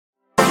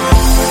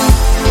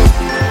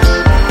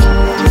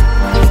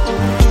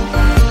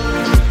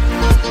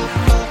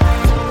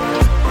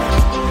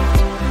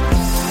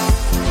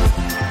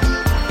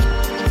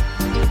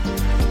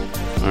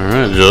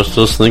was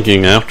just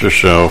thinking after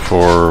show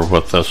for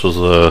what this was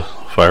a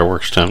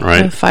fireworks tent,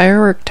 right? A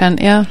firework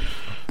tent, yeah.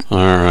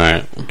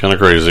 Alright. Kind of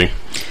crazy.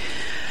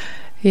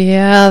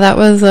 Yeah, that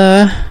was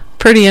a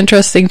pretty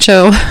interesting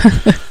show.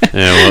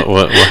 Yeah,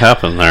 what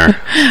happened there?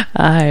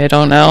 I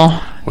don't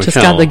know. We Just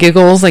got the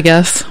giggles, I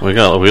guess. We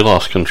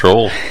lost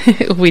control.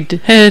 We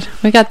did.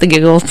 We got the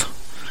giggles.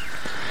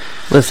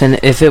 Listen,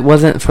 if it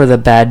wasn't for the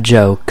bad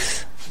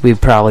jokes, we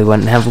probably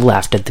wouldn't have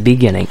left at the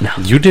beginning. No.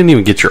 You didn't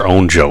even get your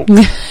own joke.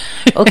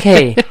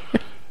 Okay.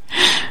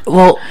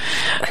 Well,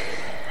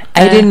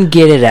 I didn't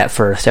get it at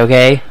first,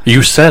 okay?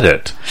 You said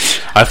it.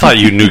 I thought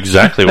you knew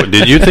exactly what...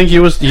 Did you think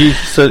he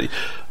said...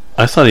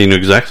 I thought he knew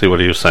exactly what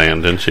he was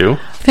saying, didn't you?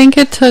 I think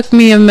it took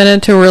me a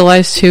minute to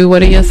realize, too,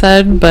 what he had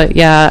said. But,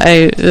 yeah,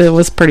 it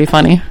was pretty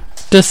funny.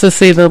 Just to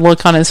see the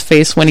look on his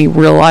face when he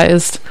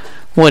realized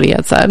what he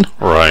had said.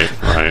 Right.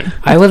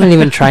 I wasn't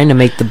even trying to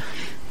make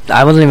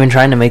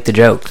the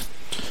joke.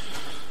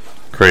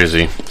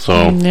 Crazy.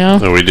 So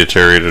yeah. We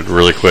deteriorated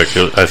really quick.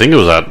 I think it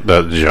was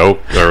that joke,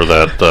 or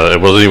that it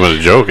wasn't even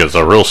a joke. It's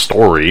a real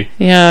story.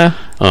 Yeah.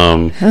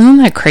 Isn't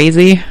that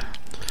crazy?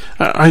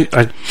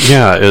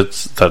 Yeah,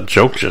 it's that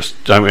joke.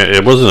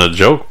 It wasn't a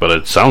joke, but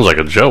it sounds like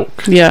a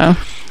joke. Yeah.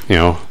 You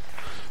know,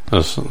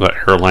 the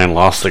airline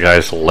lost the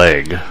guy's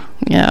leg.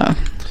 Yeah.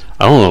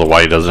 I don't know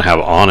why he doesn't have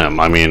on him.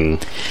 I mean,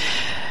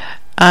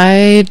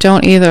 I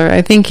don't either.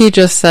 I think he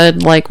just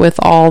said, like, with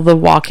all the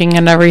walking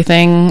and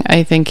everything,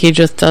 I think he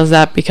just does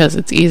that because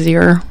it's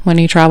easier when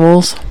he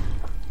travels.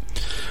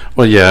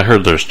 Well, yeah, I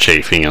heard there's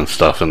chafing and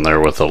stuff in there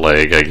with the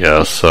leg, I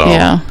guess. So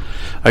yeah.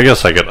 I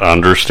guess I could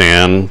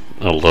understand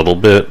a little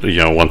bit,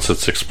 once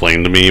it's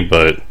explained to me,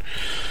 but,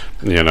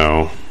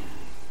 I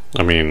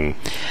mean...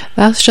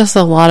 That's just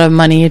a lot of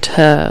money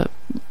to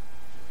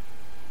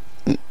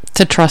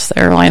trust the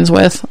airlines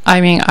with.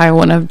 I mean, I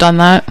wouldn't have done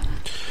that.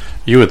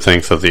 You would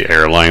think that the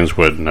airlines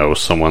would know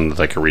someone that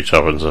they could reach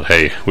up and say,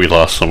 hey, we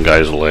lost some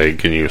guy's leg,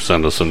 can you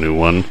send us a new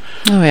one?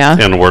 Oh, yeah.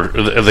 And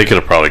they could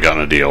have probably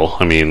gotten a deal.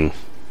 I mean,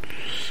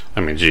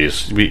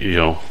 geez, they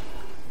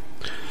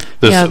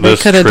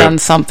could have done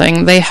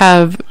something. They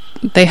have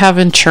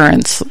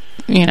insurance,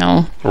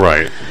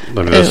 Right. I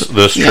mean,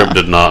 this trip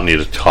did not need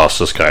to cost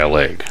this guy a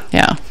leg.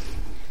 Yeah.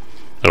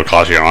 It'll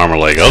cost you an arm or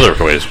leg other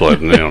ways, but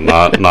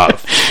not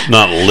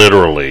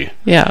literally.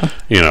 Yeah.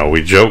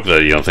 We joke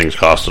that things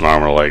cost an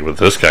arm or a leg, but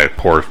this guy,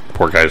 poor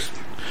guy's,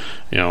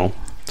 Yeah.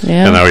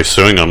 And now he's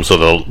suing them, so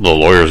the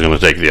lawyer's going to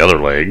take the other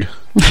leg.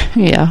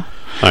 Yeah.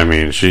 I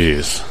mean,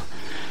 jeez.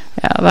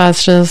 Yeah,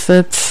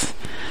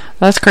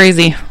 that's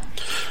crazy.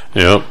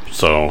 Yep.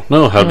 So,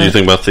 how do you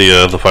think about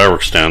the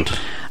fireworks tent?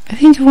 I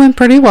think it went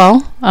pretty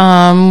well.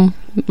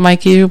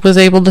 Mikey was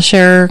able to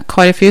share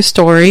quite a few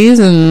stories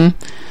and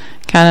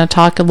kind of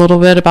talk a little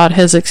bit about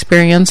his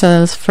experience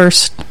as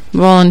first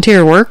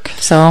volunteer work.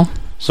 So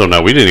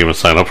now we didn't even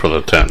sign up for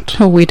the tent.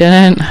 We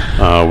didn't.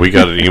 We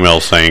got an email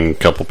saying a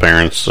couple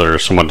parents or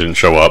someone didn't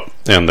show up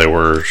and they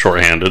were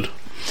shorthanded.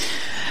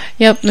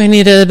 Yep, they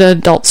needed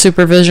adult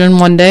supervision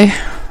one day.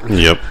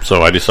 Yep,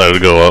 so I decided to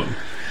go up.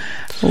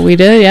 We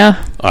did,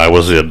 yeah. I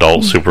was the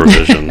adult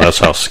supervision. That's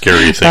how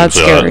scary things are. That's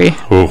scary.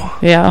 Ooh.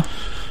 Yeah.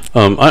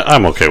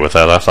 I'm okay with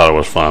that. I thought it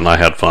was fun. I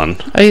had fun.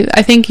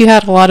 I think you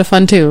had a lot of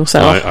fun too.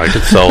 So I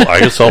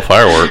could sell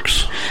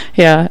fireworks.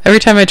 Yeah. Every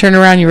time I turned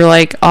around, you were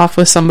like off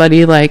with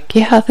somebody, like,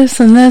 yeah,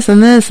 this and this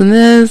and this and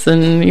this,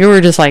 and you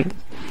were just like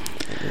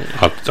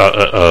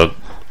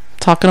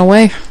talking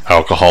away.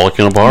 Alcoholic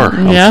in a bar.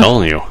 I'm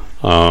telling you.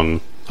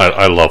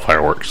 I love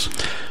fireworks.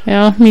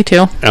 Yeah, me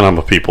too. And I'm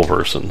a people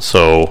person,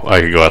 so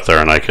I could go out there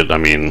and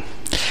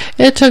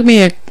it took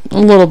me a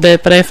little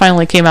bit, but I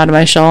finally came out of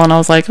my shell and I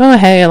was like, oh,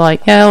 hey,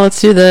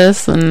 let's do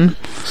this. And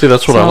see,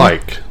 that's what I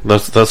like.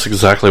 That's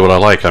exactly what I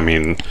like. I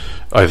mean,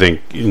 I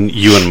think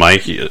you and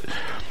Mikey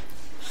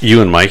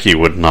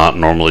would not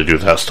normally do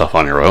that stuff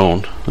on your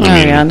own.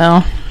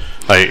 No.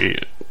 I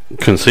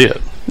can see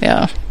it.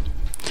 Yeah.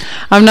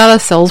 I'm not a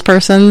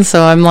salesperson,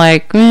 so I'm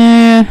like,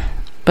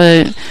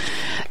 but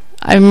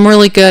I'm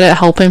really good at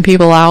helping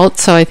people out,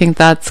 so I think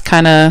that's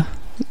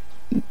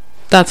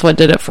what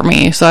did it for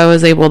me. So I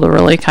was able to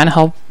really kind of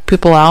help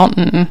people out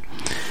and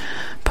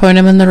point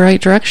them in the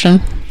right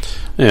direction.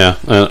 Yeah,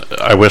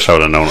 I wish I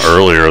would have known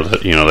earlier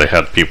that they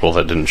had people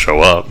that didn't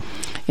show up.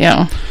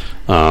 Yeah.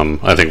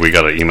 I think we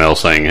got an email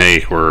saying,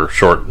 hey, we're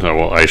short.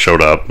 Well, I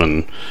showed up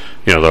and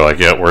they're like,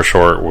 yeah, we're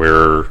short.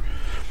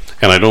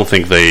 And I don't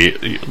think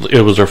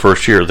it was their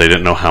first year. They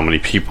didn't know how many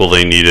people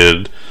they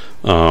needed.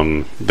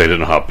 They didn't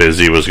know how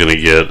busy it was going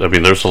to get. I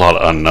mean, there's a lot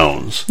of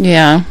unknowns.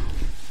 Yeah.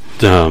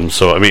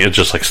 So, I mean, it's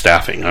just like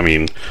staffing. I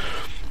mean,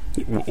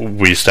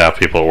 we staff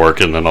people at work,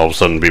 and then all of a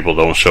sudden people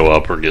don't show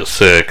up or get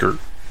sick, or,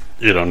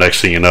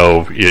 next thing you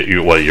know,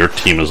 your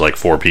team is like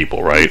 4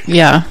 people, right?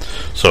 Yeah.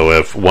 So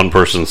if one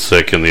person's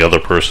sick and the other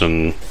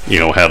person,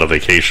 had a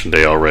vacation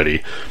day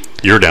already,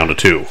 you're down to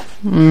 2.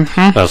 Mm-hmm.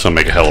 That's going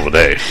to make a hell of a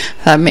day.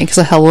 That makes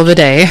a hell of a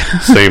day.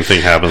 Same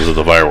thing happens at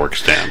the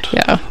fireworks stand.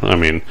 Yeah. I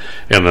mean,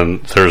 and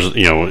then there's,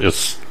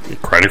 it's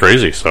kind of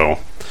crazy, so...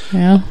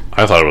 Yeah.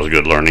 I thought it was a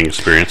good learning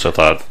experience. I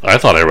thought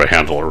everybody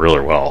handled it really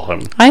well.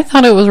 I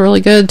thought it was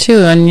really good too,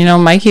 and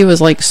Mikey was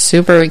like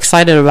super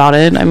excited about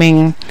it. I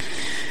mean,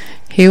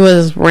 he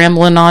was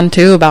rambling on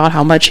too about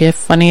how much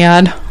fun he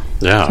had.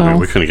 Yeah, so. I mean,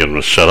 we couldn't get him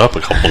to shut up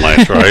a couple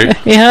nights, right?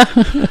 Yeah.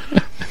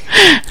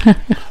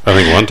 I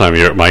think one time,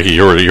 Mikey,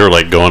 you're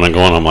like going and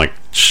going. I'm like,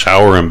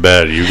 shower in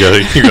bed. You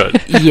got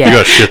you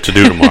got shit to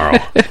do tomorrow.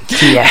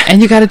 Yeah,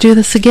 and you got to do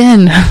this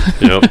again.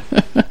 Yep.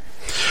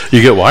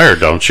 You get wired,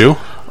 don't you?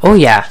 Oh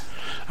yeah.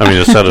 I mean,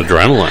 it's that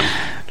adrenaline.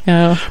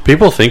 Yeah.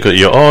 People think that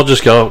I'll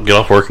just get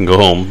off work and go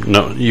home.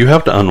 No, you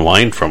have to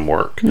unwind from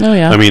work. Oh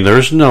yeah. I mean,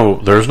 there's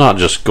not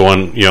just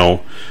going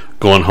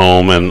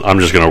home and I'm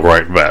just going to go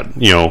right to bed.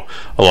 A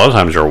lot of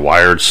times you're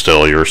wired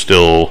still. You're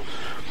still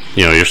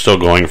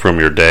going from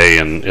your day,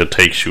 and it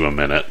takes you a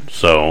minute.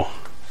 So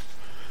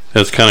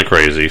it's kind of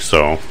crazy.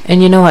 So.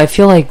 And I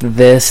feel like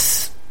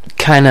this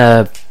kind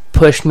of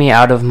pushed me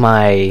out of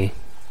my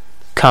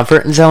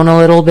comfort zone a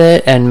little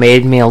bit and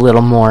made me a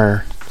little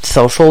more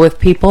social with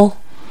people.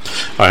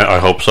 I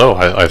hope so.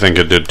 I think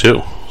it did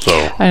too. So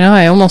I know.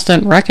 I almost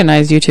didn't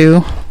recognize you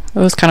two. It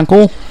was kind of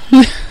cool.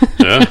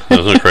 Yeah,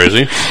 isn't it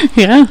crazy?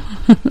 Yeah.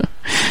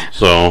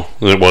 So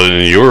you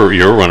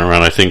were running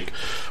around. I think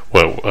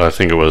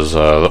it was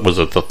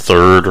it the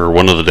third or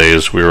one of the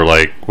days we were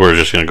like we're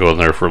just going to go in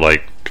there for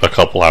like a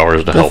couple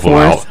hours to help them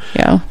out.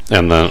 Yeah.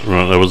 And then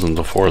it wasn't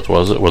the fourth,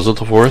 was it? Was it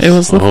the fourth? It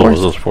was the fourth.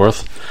 Was it the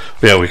fourth?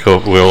 Yeah,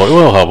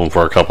 we'll help them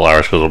for a couple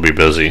hours because we'll be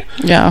busy.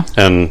 Yeah.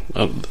 And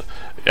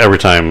every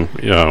time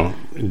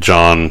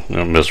John,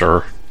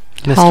 Mr.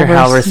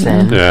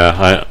 Halverson.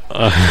 Yeah,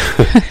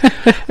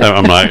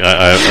 I'm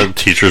not.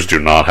 Teachers do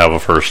not have a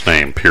first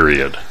name.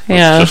 Period.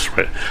 Yeah. That's just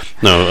right.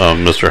 No,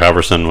 Mr.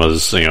 Halverson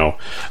was.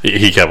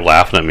 He kept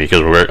laughing at me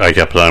because I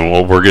kept saying,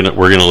 "Well, we're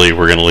gonna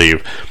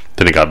leave."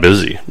 Then it got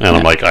busy, and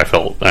I'm like, I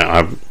felt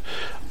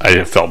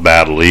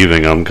bad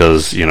leaving them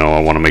because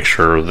I want to make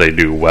sure they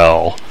do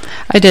well.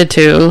 I did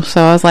too,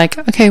 so I was like,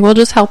 okay, we'll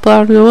just help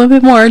out a little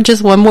bit more,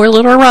 just one more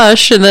little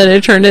rush, and then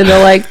it turned into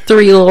like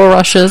 3 little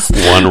rushes.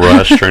 One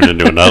rush turned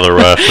into another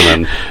rush,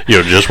 and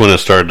then just when it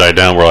started to die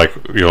down, we're like,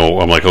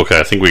 I'm like, okay,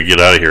 I think we can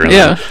get out of here. And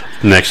then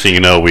next thing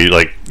you know, we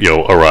like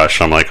a rush.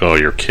 I'm like, oh,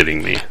 you're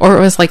kidding me. Or it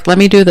was like, let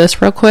me do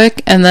this real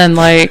quick, and then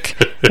like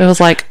it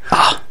was like,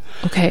 oh,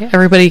 okay,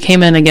 everybody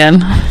came in again.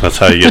 That's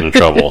how you get in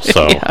trouble.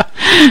 So. Yeah.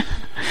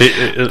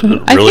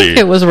 I think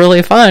it was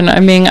really fun.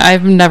 I mean,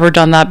 I've never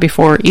done that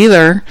before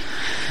either.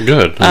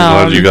 Good. I'm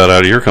glad you got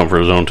out of your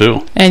comfort zone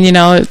too. And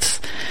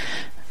it's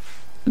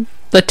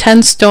the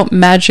tents don't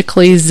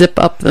magically zip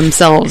up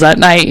themselves at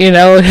night.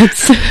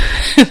 It's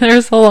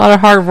there's a lot of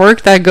hard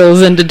work that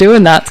goes into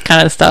doing that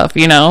kind of stuff.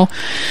 Oh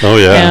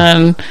yeah.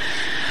 And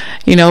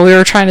we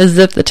were trying to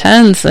zip the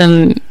tents,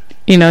 and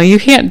you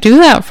can't do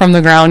that from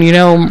the ground.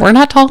 We're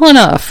not tall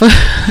enough.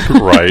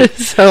 Right.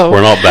 So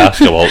we're not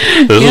basketball.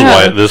 This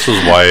is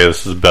why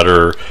this is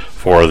better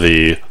for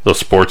the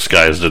sports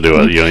guys to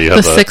do it. You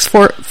have the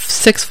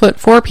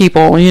 6'4"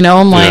 people.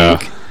 I'm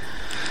like,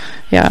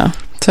 yeah.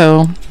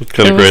 So it's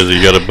kind of crazy.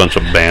 You got a bunch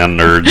of band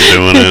nerds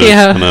doing it.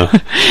 Yeah.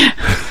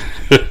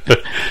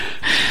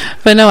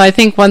 But no, I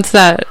think once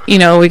that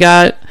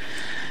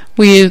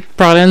we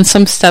brought in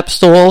some step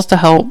stools to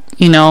help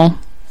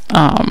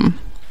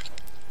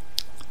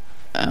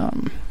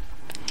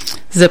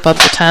zip up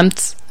the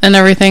tents and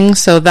everything,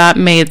 so that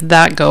made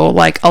that go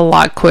like a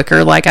lot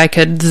quicker. Like I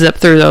could zip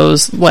through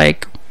those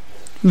like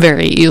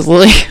very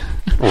easily.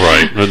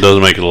 Right. It does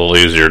make it a little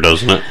easier,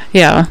 doesn't it?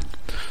 Yeah.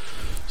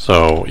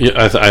 So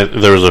yeah,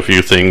 there was a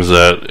few things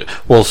that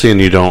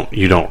and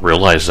you don't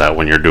realize that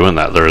when you're doing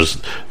that. There's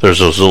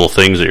those little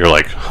things that you're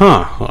like,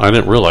 I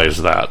didn't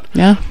realize that.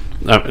 Yeah.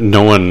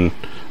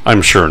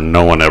 I'm sure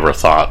no one ever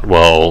thought,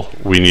 well,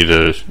 we need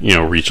to,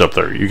 reach up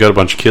there. You got a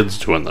bunch of kids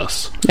doing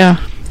this. Yeah.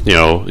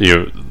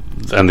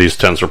 And these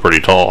tents are pretty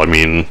tall. I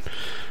mean,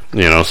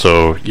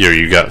 so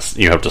you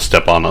have to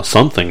step on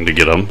something to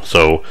get them.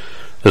 So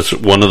it's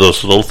one of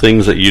those little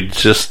things that you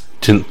just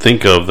didn't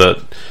think of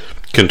that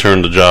can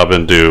turn the job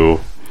into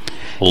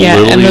a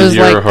little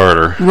easier or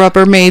harder.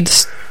 Rubbermaid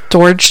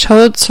storage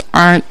totes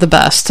aren't the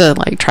best to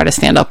like try to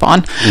stand up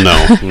on.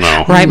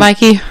 No. Right,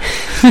 Mikey?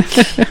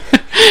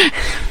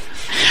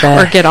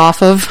 Or get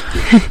off of.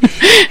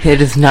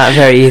 It is not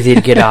very easy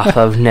to get off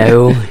of.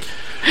 No.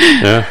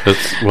 Yeah,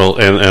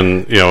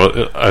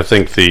 I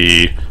think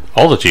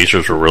all the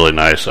teachers were really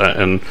nice,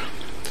 and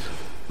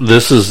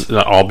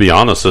I'll be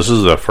honest, this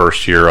is the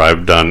first year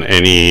I've done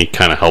any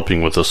kind of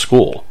helping with the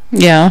school.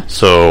 Yeah.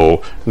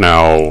 So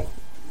now,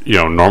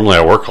 normally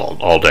I work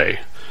all day.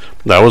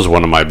 That was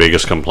one of my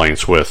biggest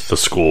complaints with the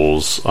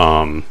schools,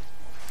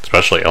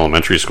 especially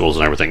elementary schools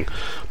and everything.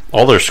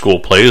 All their school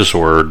plays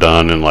were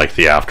done in like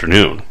the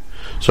afternoon.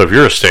 So if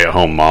you're a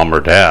stay-at-home mom or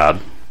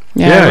dad,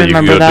 you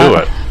can go do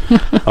it.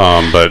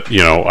 But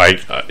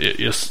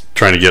it's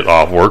trying to get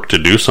off work to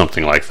do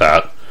something like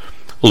that,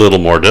 a little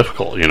more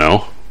difficult,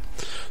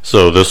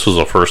 So this was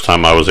the first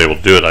time I was able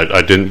to do it.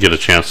 I didn't get a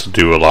chance to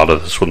do a lot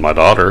of this with my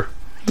daughter.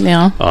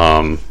 Yeah.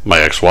 My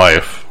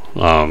ex-wife,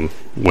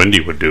 Wendy,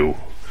 would do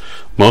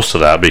most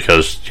of that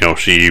because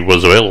she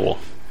was available.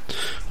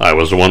 I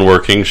was the one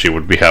working. She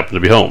would happen to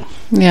be home.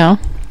 Yeah.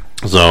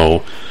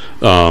 So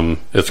I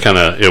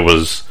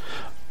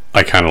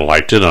kind of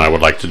liked it, and I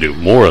would like to do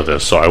more of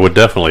this. So I would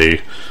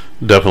definitely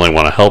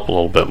want to help a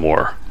little bit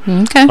more.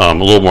 Okay. A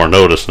little more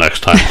notice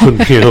next time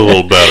would be a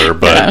little better,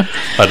 but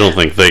I don't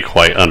think they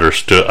quite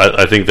understood.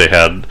 I think they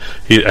had.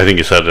 I think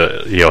he said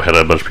had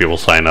a bunch of people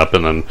sign up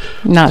and then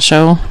not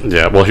show.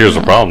 Yeah. Well, here's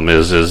the problem: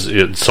 is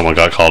someone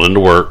got called into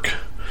work,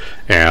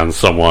 and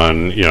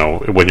someone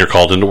when you're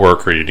called into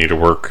work or you need to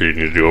work or you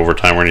need to do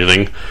overtime or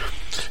anything.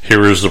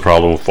 Here is the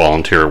problem with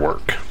volunteer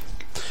work.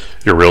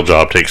 Your real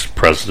job takes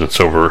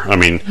precedence over. I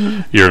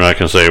mean, you're not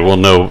going to say, well,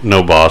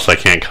 no, boss, I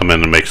can't come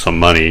in and make some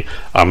money.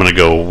 I'm going to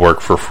go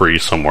work for free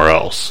somewhere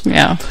else.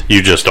 Yeah.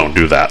 You just don't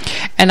do that.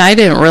 And I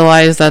didn't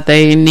realize that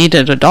they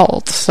needed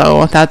adults.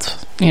 So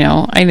that's,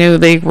 I knew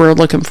they were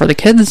looking for the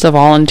kids to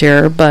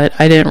volunteer, but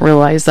I didn't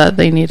realize that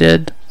they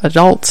needed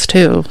adults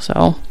too.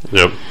 So.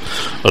 Yep.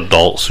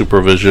 Adult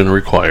supervision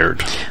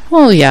required.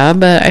 Well, yeah,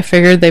 but I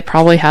figured they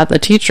probably had the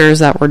teachers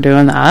that were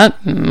doing that.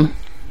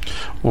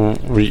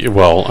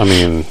 Well, I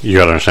mean, you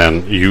got to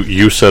understand.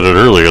 You said it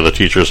earlier. The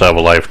teachers have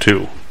a life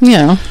too.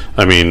 Yeah.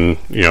 I mean,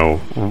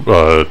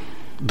 the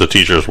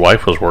teacher's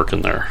wife was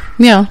working there.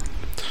 Yeah.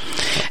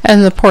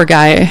 And the poor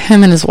guy,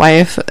 him and his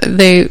wife,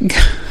 they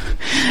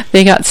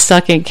got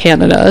stuck in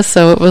Canada,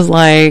 so it was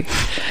like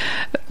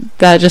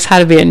that just had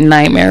to be a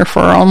nightmare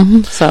for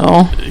them.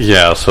 So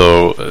yeah.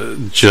 So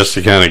just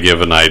to kind of give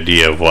an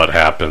idea of what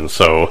happened,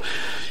 so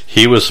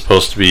he was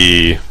supposed to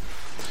be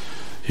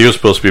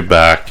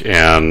back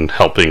and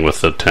helping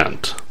with the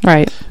tent.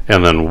 Right.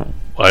 And then,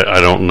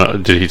 I don't know,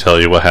 did he tell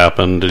you what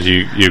happened? Did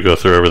you go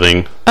through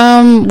everything?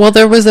 Well,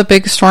 there was a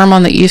big storm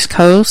on the East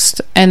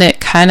Coast, and it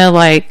kind of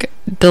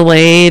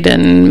delayed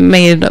and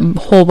made a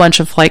whole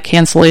bunch of flight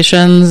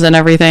cancellations and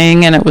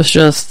everything, and it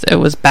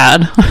was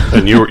bad.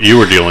 And you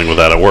were dealing with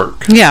that at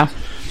work. Yeah.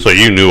 So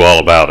you knew all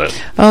about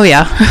it. Oh,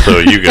 yeah. So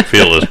you could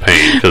feel his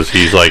pain, because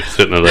he's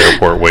sitting at the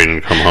airport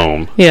waiting to come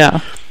home. Yeah.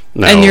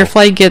 Now, and your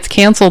flight gets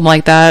canceled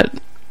like that,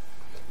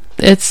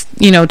 it's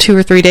 2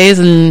 or 3 days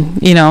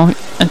and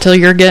until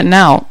you're getting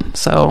out.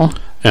 So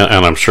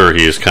and I'm sure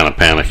he's kind of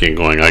panicking,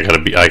 going, I gotta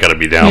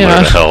be down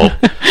there to help.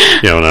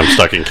 And I'm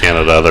stuck in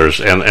Canada.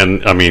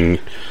 And I mean,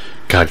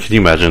 God, can you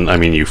imagine? I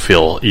mean, you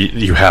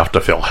have to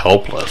feel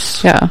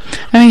helpless. Yeah.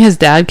 I mean, his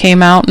dad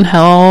came out and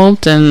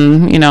helped,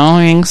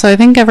 and so I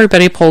think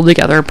everybody pulled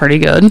together pretty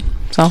good.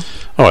 So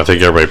I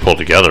think everybody pulled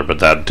together, but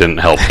that didn't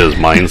help his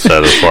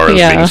mindset as far as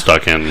being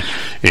stuck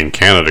in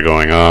Canada,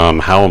 going,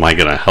 how am I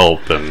going to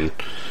help? And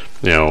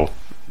I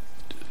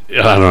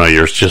don't know,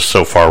 you're just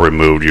so far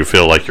removed, you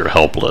feel like you're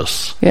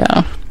helpless.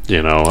 Yeah.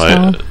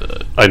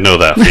 I know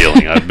that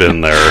feeling. I've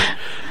been there.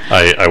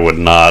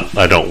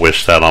 I don't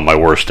wish that on my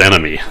worst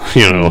enemy,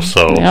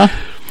 so yeah.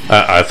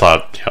 I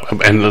thought,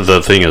 and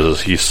the thing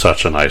is he's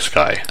such a nice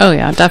guy. Oh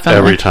yeah, definitely.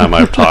 Every time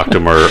I've talked to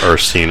him or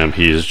seen him,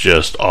 he's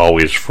just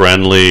always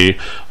friendly,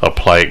 a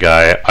polite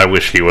guy. I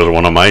wish he was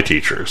one of my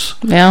teachers.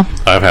 Yeah.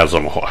 I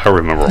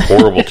remember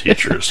horrible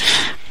teachers.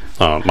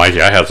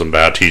 I had some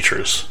bad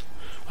teachers.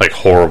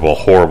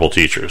 Horrible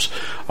teachers.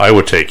 I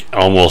would take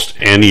almost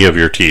any of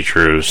your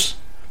teachers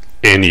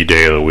any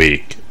day of the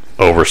week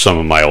over some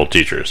of my old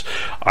teachers.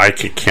 I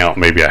could count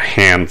maybe a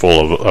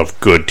handful of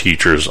good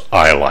teachers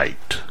I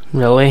liked.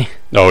 Really?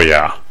 Oh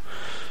yeah.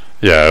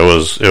 Yeah, it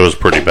was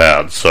pretty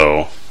bad,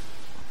 so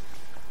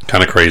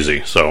kind of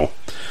crazy. So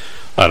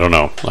I don't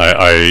know.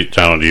 I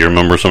don't know, do you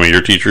remember some of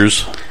your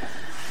teachers?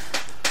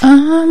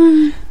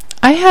 I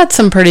had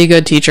some pretty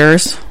good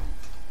teachers.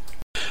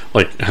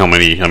 How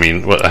many? I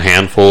mean, what, a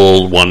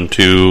handful? 1,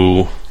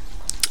 2?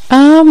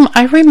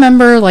 I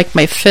remember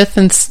my fifth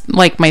and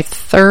my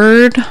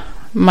third,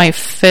 my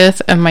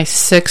fifth, and my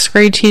sixth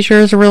grade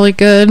teachers were really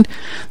good.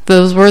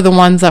 Those were the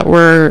ones that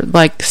were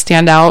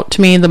stand out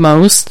to me the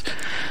most.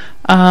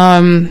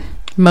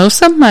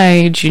 Most of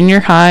my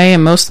junior high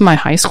and most of my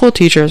high school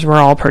teachers were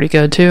all pretty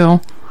good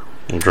too.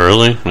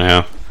 Really?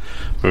 Yeah.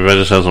 Maybe I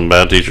just had some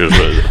bad teachers,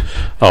 but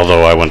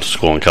although I went to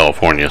school in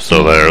California,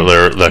 so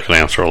that can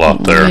answer a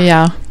lot there.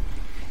 Yeah.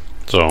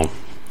 So,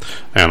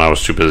 and I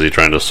was too busy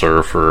trying to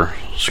surf or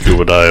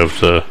scuba dive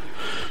to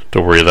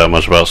worry that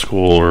much about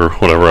school or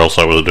whatever else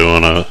I was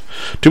doing.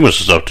 Too much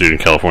stuff to do in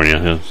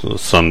California. The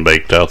sun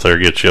baked out there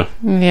gets you.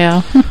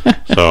 Yeah.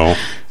 So,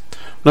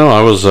 no,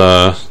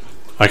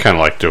 I kind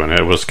of liked doing it.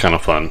 It was kind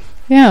of fun.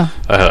 Yeah.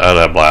 I had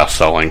a blast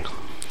selling.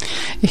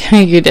 Yeah,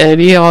 you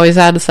did. You always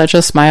had such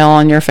a smile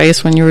on your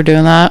face when you were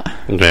doing that.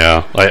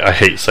 Yeah, I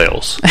hate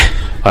sales.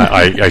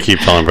 I keep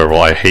telling people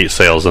I hate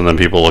sales, and then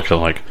people look at it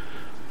like,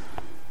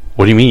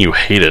 what do you mean you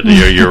hate it?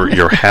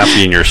 You're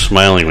happy and you're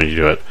smiling when you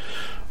do it.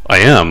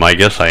 I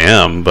guess I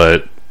am,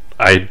 but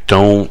I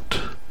don't.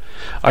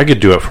 I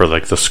could do it for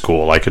the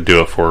school. I could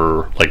do it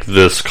for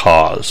this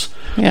cause.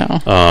 Yeah.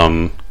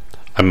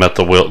 I met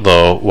the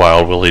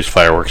Wild Willie's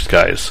Fireworks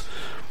guys.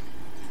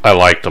 I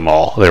liked them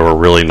all. They were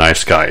really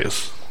nice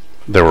guys.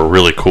 They were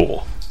really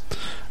cool,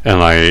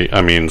 and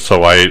I mean,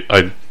 so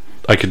I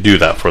could do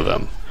that for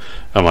them.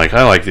 I'm like,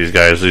 I like these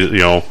guys. You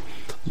know,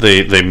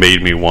 they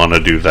made me want to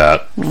do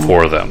that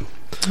for them.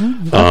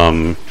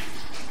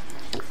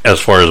 As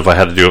far as if I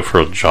had to do it for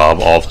a job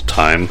all the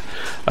time,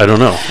 I don't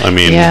know. I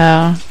mean,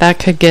 yeah, that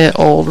could get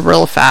old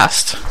real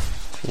fast.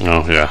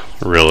 Oh yeah,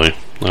 really.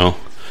 Well,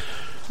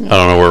 I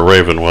don't know where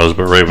Raven was,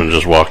 but Raven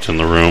just walked in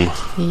the room.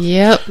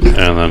 Yep.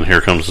 And then here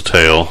comes the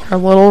tail. Our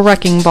little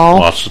wrecking ball.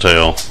 Watch the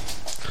tail.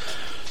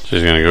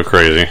 She's gonna go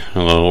crazy. And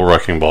the little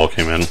wrecking ball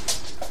came in.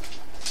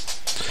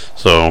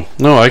 So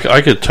no,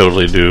 I could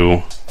totally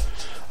do.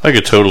 I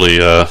could totally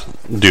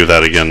do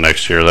that again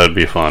next year. That'd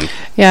be fun.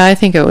 Yeah, I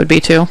think it would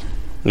be too.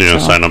 You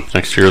gonna sign up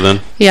next year then?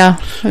 Yeah.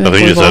 I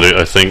think you said it.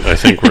 I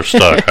think we're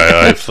stuck.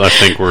 I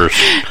think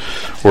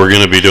we're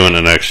gonna be doing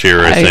it next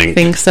year. I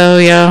think so.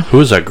 Yeah. Who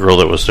was that girl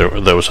that was there,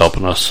 that was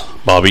helping us?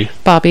 Bobby.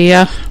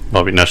 Yeah.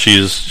 Bobby. Now she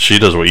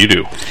does what you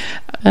do.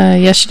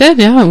 Yeah, she did.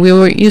 Yeah, we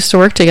used to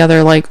work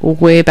together like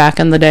way back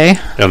in the day.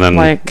 And then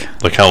like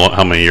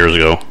how many years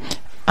ago?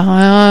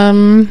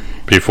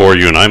 Before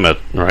you and I met,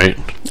 right?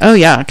 Oh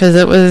yeah, because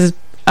it was.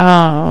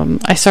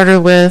 I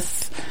started with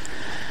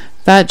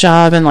that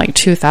job in like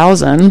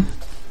 2000.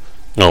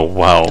 Oh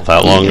wow,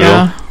 that long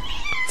ago.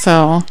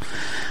 So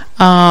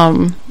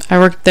I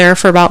worked there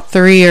for about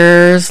 3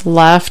 years,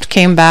 left,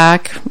 came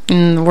back,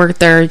 and worked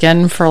there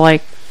again for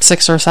like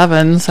 6 or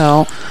 7.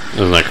 So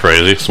isn't that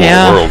crazy?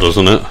 Small world,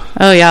 isn't it?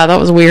 Oh yeah, that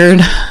was weird.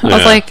 I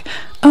was like,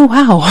 oh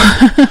wow.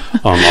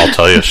 I'll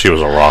tell you, she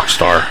was a rock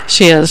star.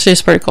 She is.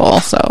 She's pretty cool.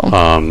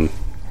 So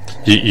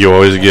you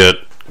always get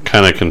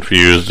kind of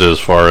confused as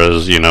far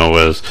as, you know,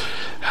 as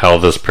how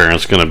this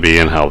parent's going to be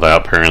and how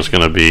that parent's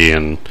going to be.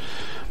 And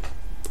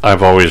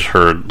I've always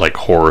heard like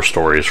horror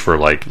stories for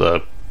like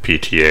the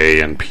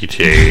PTA and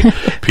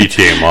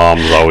PTA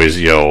moms always,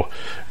 you know,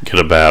 get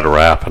a bad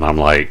rap. And I'm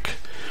like,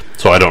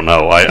 so I don't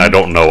know. I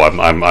don't know.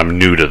 I'm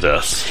new to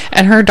this.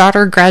 And her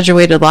daughter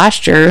graduated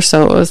last year,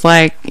 so it was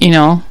like, you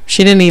know,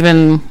 she didn't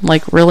even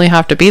like really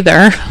have to be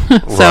there.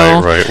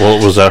 Right.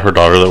 Well, was that her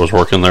daughter that was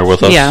working there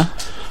with us? Yeah.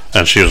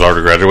 And she was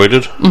already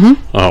graduated?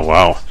 Mm-hmm. Oh,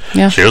 wow.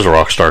 Yeah. She was a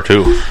rock star,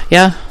 too.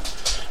 Yeah.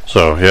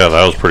 So, yeah,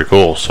 that was pretty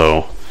cool.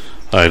 So,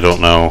 I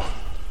don't know.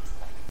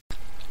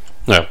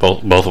 Yeah,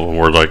 both of them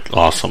were, like,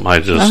 awesome. I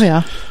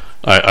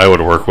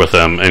would work with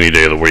them any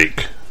day of the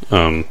week.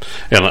 And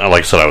like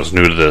I said, I was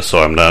new to this,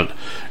 so I'm not...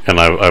 And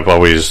I've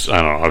always...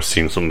 I don't know, I've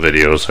seen some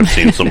videos. I've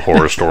seen some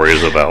horror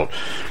stories about,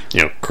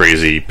 you know,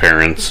 crazy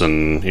parents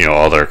and, you know,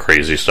 all their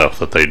crazy stuff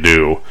that they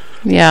do.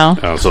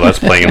 Yeah. So that's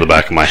playing in the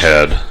back of my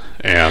head.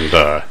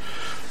 And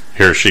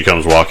here she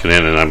comes walking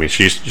in, and I mean,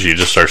 she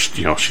just starts,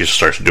 you know, she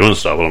starts doing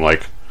stuff, and I'm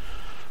like,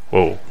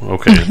 whoa,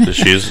 okay, and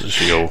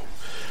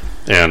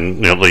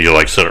you know, you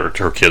like said,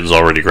 her kid's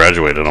already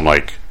graduated. I'm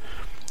like,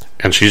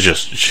 and she's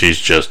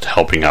just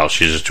helping out.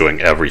 She's just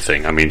doing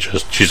everything. I mean,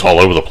 she's all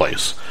over the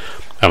place.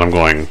 And I'm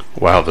going,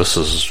 wow, this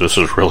is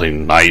really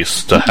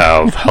nice to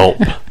have help,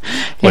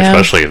 like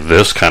especially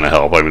this kind of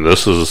help. I mean,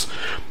 this is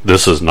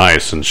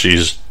nice, and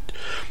she's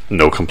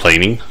no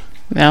complaining.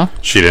 Yeah.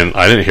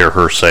 I didn't hear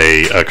her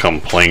say a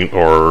complaint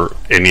or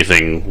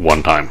anything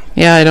one time.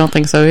 Yeah, I don't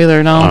think so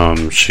either,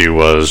 no.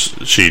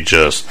 She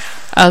just...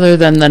 Other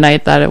than the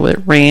night that it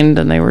rained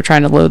and they were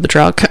trying to load the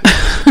truck.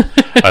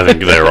 I think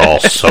they were all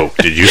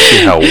soaked. Did you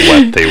see how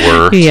wet they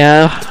were?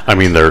 Yeah. I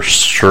mean, their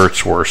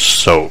shirts were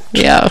soaked.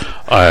 Yeah.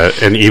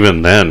 And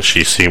even then,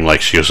 she seemed like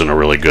she was in a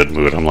really good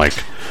mood. I'm like...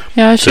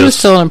 Yeah, she was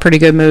still in a pretty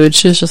good mood.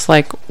 She was just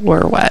like,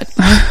 we're wet.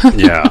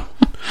 Yeah.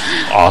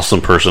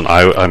 Awesome person.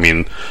 I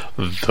mean,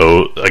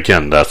 though,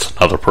 again, that's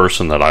another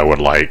person that I would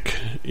like,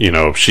 you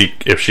know,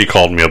 if she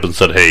called me up and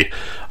said, hey,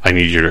 I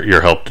need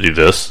your help to do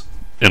this,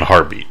 in a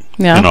heartbeat.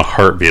 Yeah. In a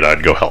heartbeat,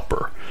 I'd go help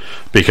her.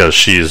 Because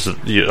she's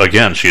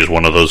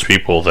one of those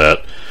people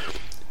that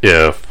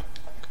if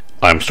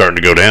I'm starting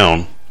to go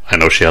down, I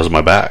know she has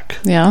my back.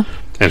 Yeah.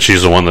 And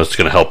she's the one that's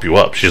going to help you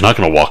up. She's not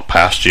going to walk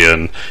past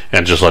you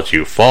and just let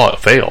you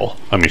fail.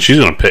 I mean, she's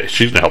going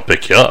to help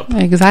pick you up.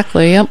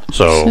 Exactly. Yep.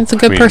 So it's a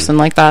good person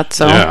like that.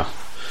 So yeah,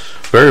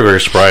 very,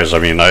 very surprised. I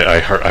mean,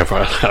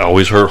 I've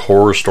always heard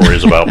horror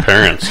stories about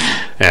parents,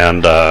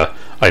 and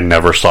I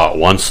never saw it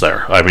once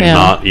there. I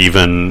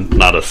mean,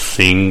 not a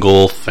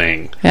single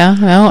thing. Yeah.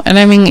 No, and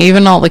I mean,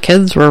 even all the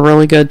kids were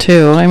really good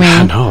too. I mean,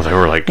 I know they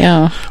were like,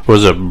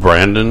 was it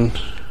Braden?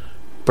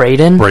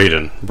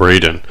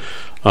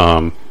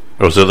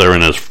 Was it there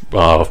in his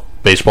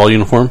baseball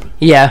uniform?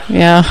 Yeah.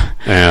 Yeah.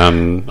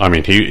 And I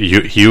mean,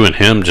 you and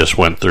him just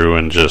went through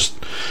and just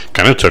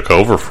kind of took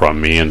over from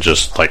me and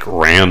just like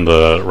ran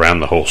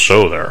the whole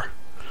show there.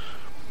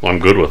 Well, I'm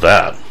good with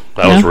that.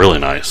 That was really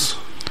nice.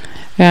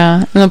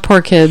 Yeah, and the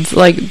poor kids.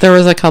 Like, there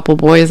was a couple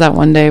boys that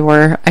one day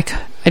where I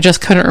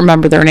just couldn't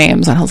remember their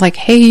names, and I was like,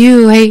 hey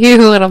you,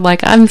 and I'm like,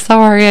 I'm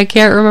sorry, I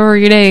can't remember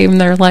your name.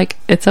 They're like,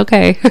 it's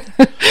okay.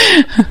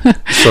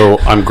 So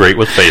I'm great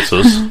with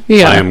faces.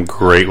 Yeah. I am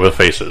great with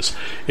faces.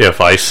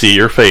 If I see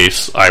your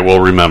face, I will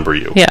remember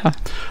you. Yeah.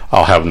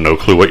 I'll have no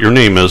clue what your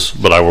name is,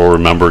 but I will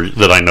remember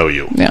that I know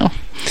you. Yeah.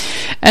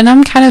 And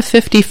I'm kind of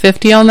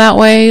 50-50 on that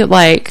way.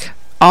 Like,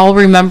 I'll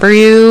remember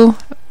you,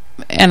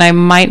 and I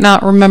might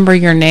not remember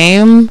your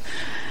name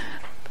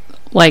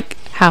like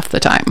half the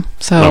time.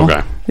 So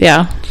Okay.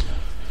 yeah.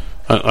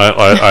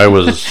 I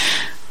was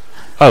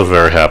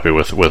very happy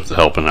with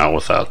helping out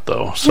with that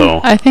though.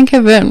 So I think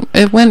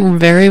it went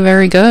very,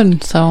 very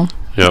good. So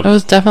yep. It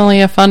was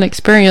definitely a fun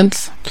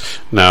experience.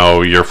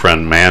 Now your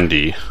friend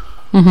Mandy,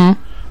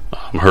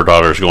 her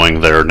daughter's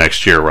going there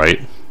next year,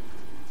 right?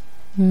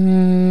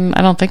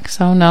 I don't think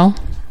so. No.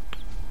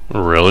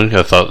 Really?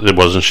 I thought it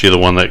wasn't she the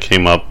one that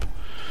came up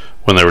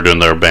when they were doing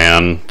their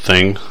band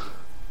thing.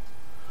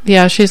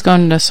 Yeah, she's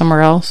going to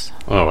somewhere else.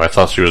 Oh, I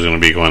thought she was going to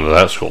be going to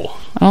that school.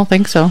 I don't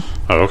think so.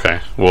 Oh,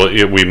 okay. Well,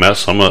 we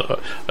met one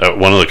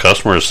of the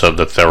customers said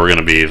that they were going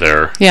to be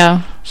there.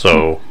 Yeah.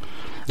 So,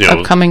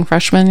 upcoming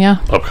freshmen, yeah.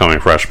 Upcoming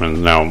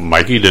freshmen. Now,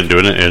 Mikey didn't do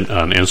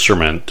an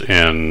instrument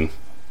in,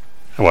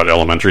 what,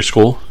 elementary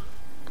school?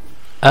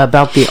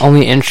 About the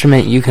only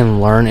instrument you can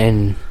learn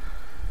in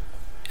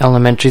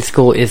elementary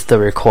school is the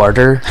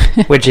recorder,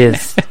 which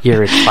is you're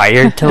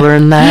required to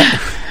learn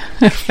that.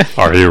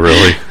 Are you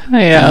really?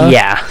 Yeah.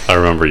 Yeah. I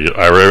remember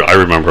I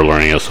remember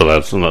learning it, so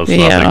that's nothing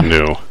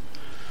new.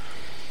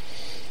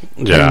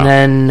 Yeah. And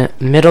then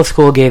middle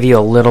school gave you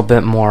a little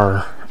bit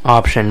more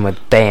option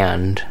with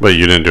band. But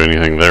you didn't do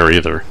anything there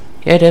either.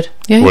 Yeah, I did.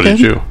 Yeah, what did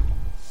you?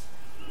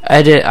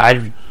 I did.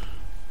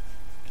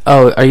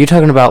 Oh, are you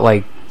talking about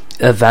like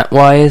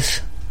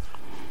event-wise?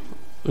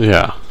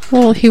 Yeah.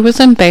 Well, he was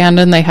in band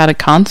and they had a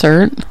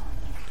concert.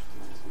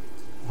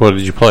 What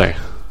did you play?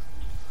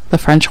 The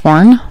French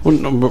horn. Well,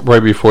 no,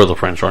 right before the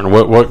French horn.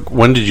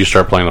 When did you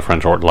start playing the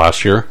French horn?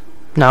 Last year?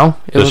 No,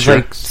 it This was year?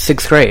 like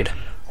 6th grade.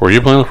 Were you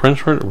playing the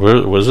French horn?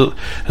 Was it?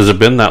 Has it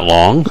been that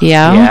long?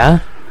 Yeah. Yeah.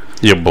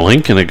 You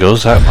blink and it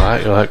goes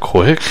that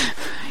quick?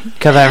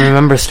 Because I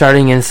remember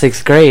starting in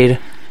 6th grade,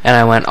 and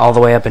I went all the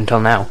way up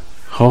until now.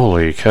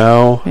 Holy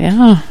cow.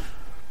 Yeah.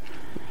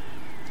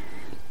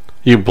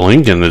 You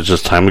blink and it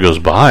just time goes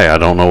by. I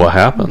don't know what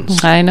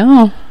happens. I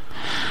know.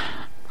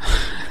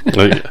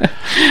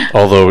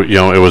 Although,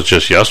 it was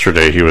just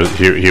yesterday he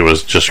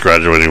was just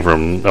graduating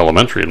from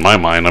elementary in my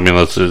mind. I mean,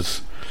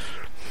 it's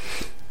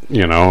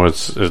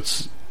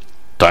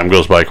time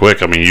goes by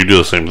quick. I mean, you do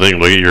the same thing.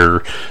 Look at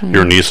your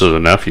nieces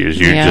and nephews.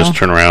 You just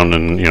turn around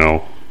and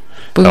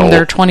boom,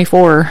 they're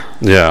 24.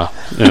 Yeah,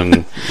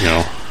 and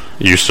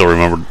you still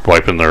remember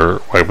wiping their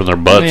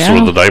butts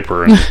with the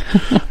diaper, and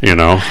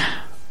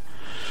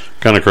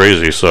kind of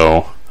crazy.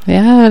 So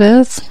yeah, it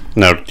is.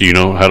 now, do you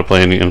know how to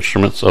play any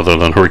instruments other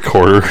than a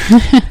recorder?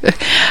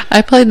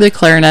 I played the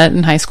clarinet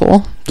in high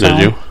school. Did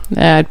you?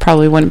 Yeah, I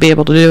probably wouldn't be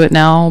able to do it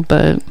now,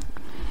 but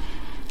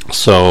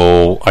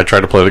so I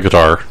tried to play the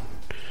guitar.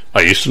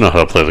 I used to know how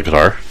to play the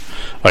guitar.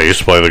 I used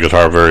to play the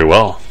guitar very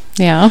well.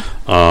 yeah.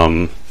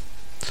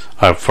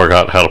 I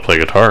forgot how to play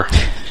guitar.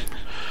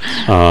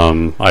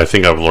 I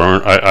think I've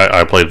learned.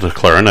 I played the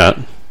clarinet,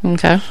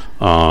 Okay.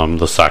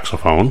 the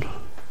saxophone,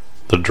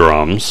 the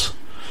drums,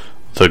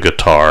 the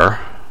guitar,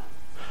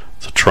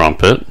 the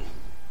trumpet,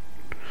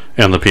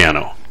 and the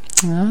piano.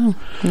 Oh,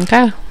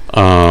 okay.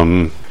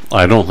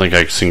 I don't think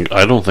I sing.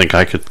 I don't think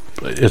I could.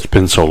 It's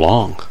been so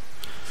long.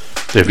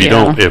 If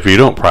you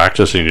don't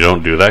practice and you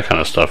don't do that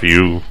kind of stuff,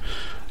 you'll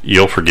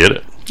forget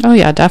it. Oh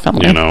yeah,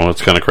 definitely.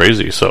 It's kind of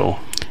crazy. So.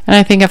 And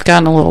I think I've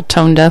gotten a little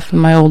tone deaf in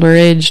my older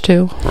age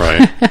too.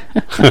 Right.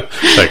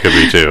 That could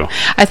be too.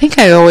 I think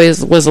I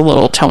always was a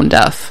little tone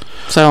deaf.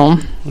 So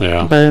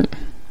yeah. But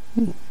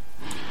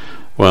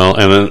well,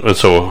 and then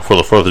so for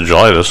the 4th of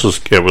July,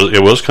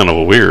 it was kind of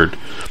a weird.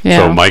 yeah.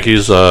 So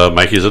Mikey's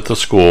at the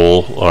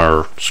school,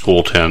 our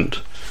school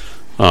tent,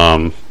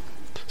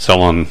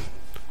 selling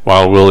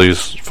Wild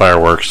Willie's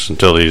fireworks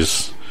until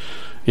he's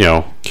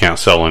can't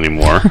sell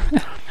anymore.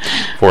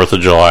 4th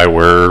of July,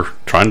 we're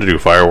trying to do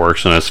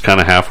fireworks, and it's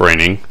kind of half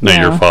raining. Now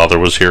your father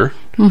was here.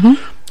 Mm-hmm.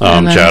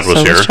 Chad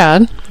was here.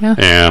 Chad. Yeah.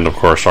 And of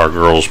course, our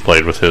girls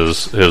played with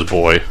his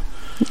boy.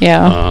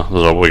 Yeah.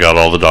 So we got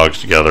all the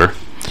dogs together.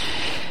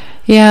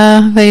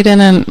 Yeah, they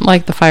didn't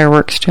like the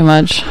fireworks too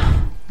much.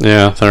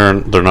 Yeah,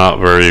 they're not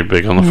very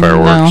big on the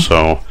fireworks.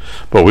 No. So,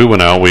 but we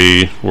went out.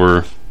 We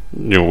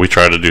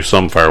tried to do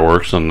some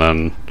fireworks, and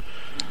then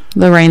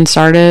the rain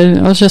started.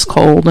 It was just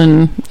cold,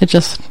 and it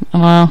just I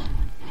don't know.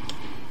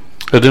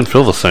 It didn't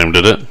feel the same,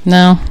 did it?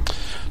 No.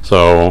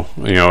 So,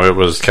 it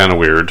was kind of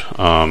weird.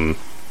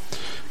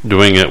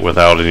 Doing it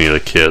without any of the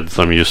kids.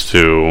 I'm used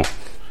to.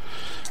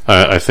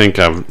 I think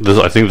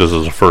this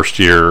is the first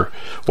year.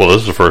 Well,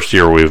 this is the first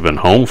year we've been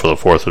home for the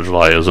 4th of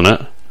July, isn't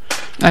it?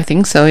 I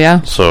think so.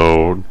 Yeah.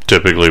 So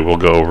typically we'll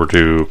go over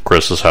to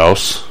Chris's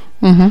house,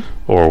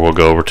 or we'll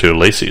go over to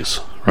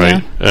Lacey's,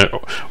 right? Yeah.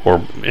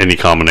 Or any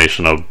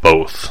combination of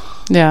both.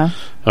 Yeah.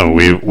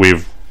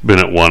 We've been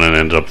at one and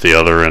ended up the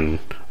other, and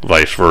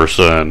vice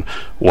versa, and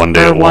one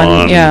day at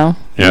one. Yeah.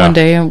 One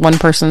day at one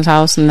person's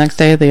house and the next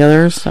day at the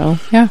other. So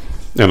yeah.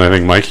 And I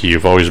think, Mikey,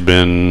 you've always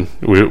been.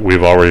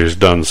 We've always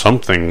done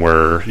something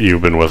where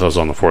you've been with us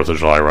on the 4th of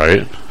July,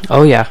 right?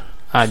 Oh yeah,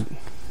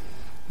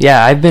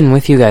 I've been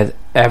with you guys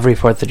every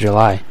 4th of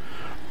July.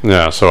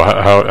 Yeah.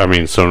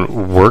 So so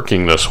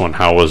working this one,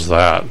 how was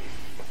that?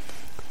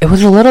 It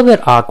was a little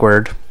bit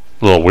awkward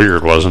A little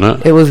weird, wasn't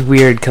it? It was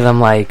weird because I'm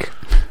like,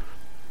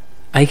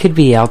 I could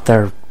be out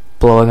there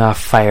blowing off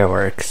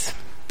fireworks,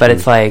 but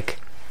it's like,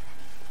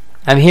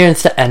 I'm here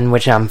instead, and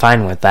which I'm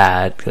fine with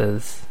that,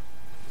 because...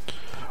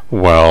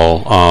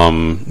 Well,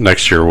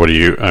 next year,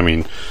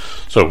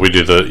 so if we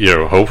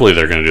do hopefully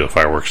they're going to do the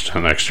fireworks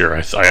tent next year.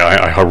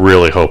 I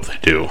really hope they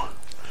do.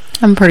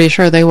 I'm pretty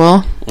sure they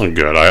will.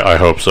 Good, I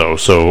hope so.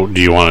 So,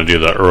 do you want to do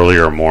the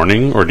earlier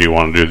morning, or do you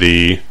want to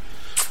do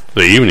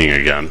the evening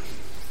again?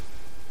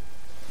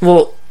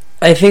 Well,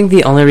 I think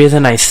the only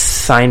reason I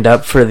signed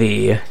up for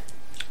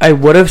I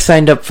would have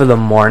signed up for the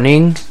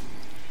morning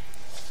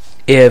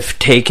if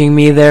taking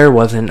me there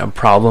wasn't a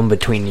problem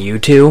between you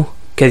two,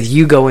 because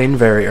you go in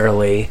very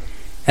early,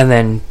 and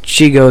then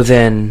she goes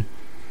in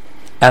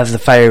as the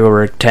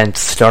firework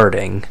tent's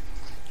starting.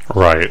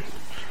 Right.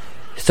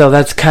 So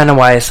that's kind of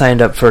why I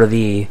signed up for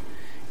the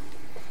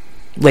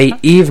late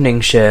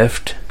evening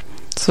shift.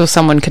 So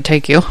someone could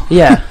take you.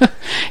 Yeah.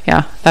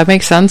 Yeah, that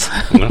makes sense.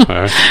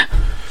 Okay.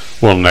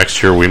 Well,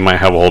 next year we might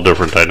have a whole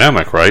different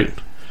dynamic, right?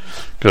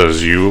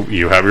 Because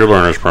you have your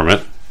learner's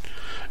permit.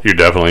 You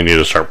definitely need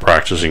to start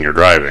practicing your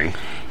driving.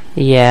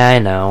 Yeah, I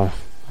know.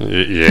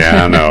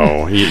 Yeah, I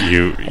know.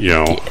 you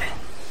know,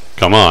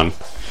 come on.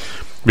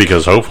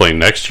 Because hopefully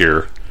next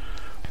year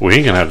we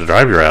ain't going to have to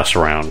drive your ass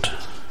around.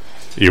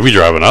 You'll be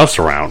driving us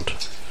around.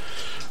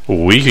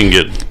 We can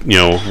get,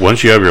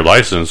 once you have your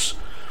license,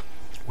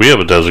 we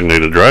have a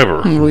designated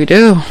driver. We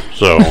do.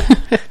 So.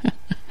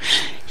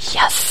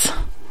 Yes.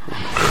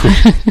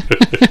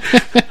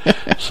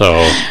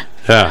 So,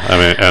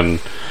 yeah, and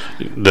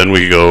then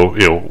we go,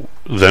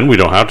 then we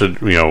don't have to,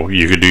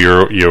 you could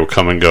do your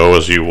come and go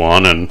as you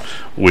want, and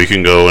we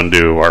can go and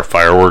do our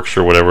fireworks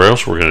or whatever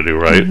else we're going to do,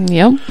 right?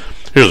 Yep.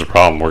 Here's the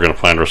problem. We're going to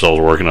find ourselves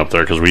working up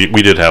there because we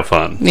did have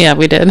fun. Yeah,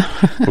 we did.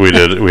 We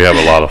have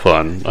a lot of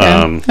fun.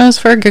 Yeah, it was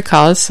for a good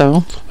cause,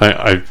 so.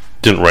 I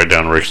didn't write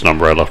down Rick's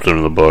number. I left it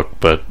in the book,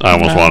 but I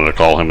almost wanted to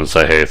call him and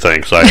say, hey,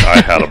 thanks. I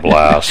had a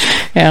blast.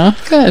 Yeah,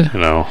 good.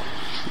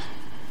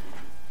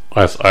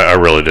 I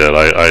really did.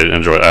 I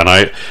enjoyed it. And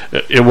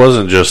it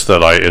wasn't just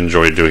that I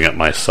enjoyed doing it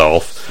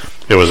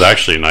myself. It was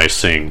actually nice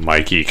seeing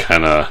Mikey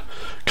kind of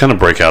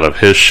break out of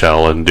his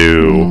shell and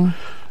do...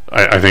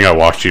 I think I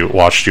watched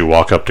you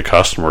walk up to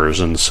customers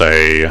and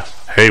say,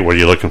 hey, what are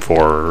you looking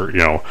for?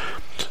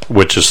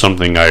 Which is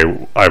something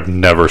I've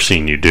never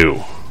seen you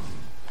do.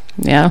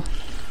 Yeah.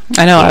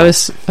 I know. I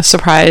was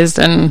surprised,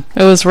 and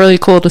it was really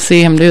cool to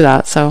see him do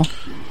that. So.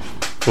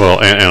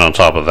 Well, and on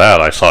top of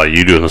that, I saw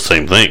you doing the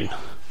same thing.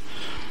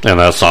 And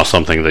that's not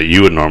something that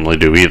you would normally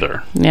do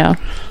either. Yeah.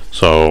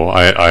 So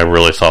I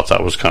really thought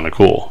that was kind of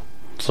cool.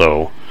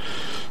 So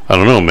I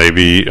don't know.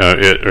 Maybe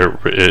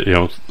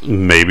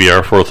maybe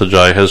our 4th of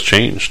July has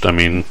changed. I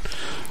mean,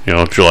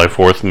 July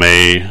 4th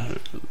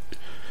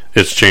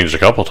it's changed a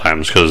couple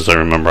times because I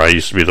remember I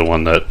used to be the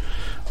one that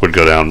would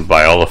go down and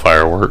buy all the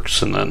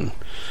fireworks and then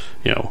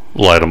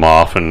light them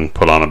off and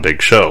put on a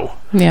big show.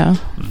 Yeah.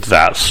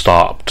 That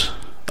stopped.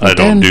 I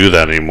don't do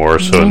that anymore.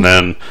 So and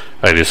then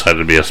I decided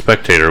to be a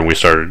spectator, and we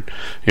started,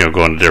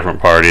 going to different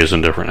parties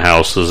and different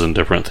houses and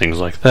different things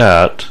like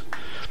that.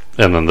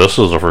 And then this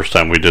was the first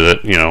time we did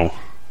it,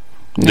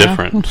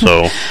 different.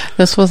 So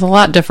this was a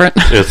lot different.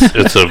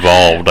 it's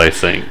evolved, I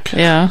think.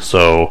 Yeah.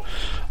 So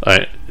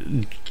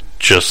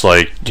just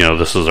like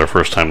this is our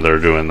first time they're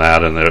doing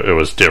that, and it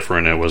was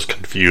different. It was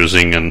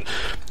confusing, and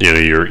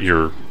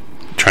you're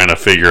trying to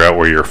figure out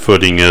where your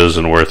footing is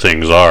and where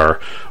things are.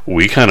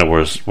 We kind of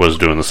was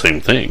doing the same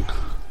thing,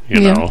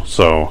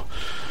 so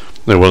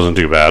it wasn't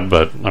too bad.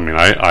 But I mean,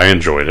 I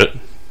enjoyed it.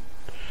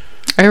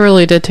 I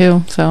really did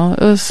too. So it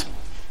was,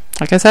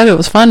 like I said, it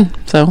was fun.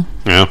 So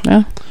yeah.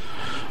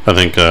 I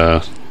think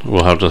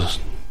we'll have to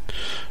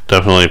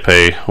definitely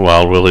pay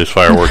Wild Willie's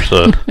Fireworks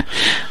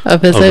a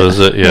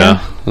visit.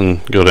 Yeah,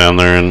 and go down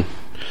there and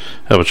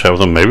have a chat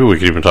with them. Maybe we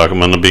could even talk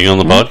them into being on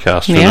the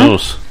podcast. Who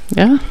knows?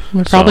 Yeah,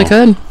 we probably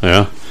could.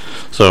 Yeah.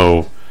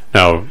 So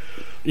now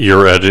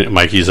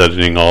Mikey's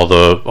editing all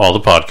the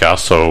podcasts.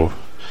 So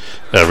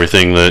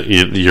everything that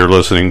you're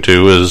listening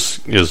to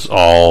is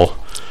all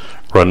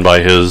run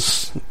by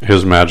his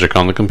magic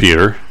on the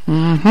computer.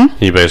 Mm-hmm.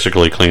 He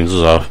basically cleans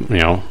us up,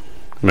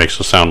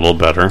 makes us sound a little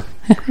better.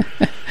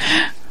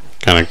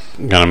 kind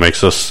of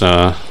makes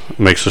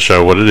the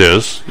show what it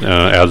is.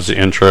 Adds the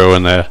intro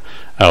and the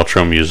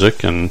outro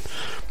music, and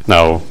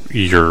now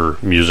your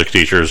music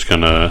teacher is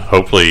going to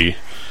hopefully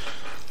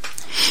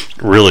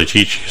really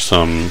teach you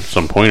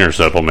some pointers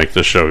that will make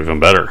this show even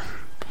better.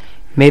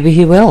 Maybe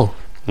he will.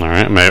 All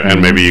right,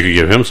 and maybe you could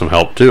give him some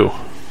help too.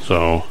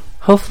 So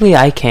hopefully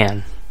I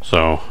can.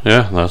 So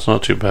yeah, that's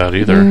not too bad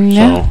either.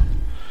 Yeah. So,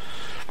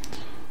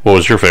 what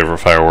was your favorite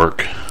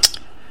firework?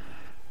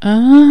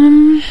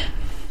 Did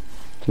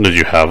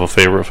you have a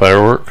favorite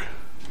firework?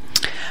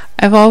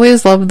 I've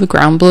always loved the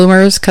ground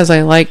bloomers because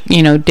I like,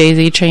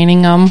 daisy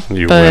chaining them.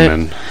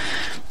 Women.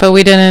 But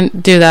we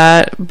didn't do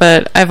that.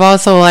 But I've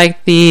also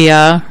liked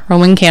the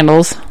Roman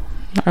candles.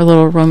 our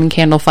little Roman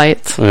candle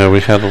fights. Yeah, we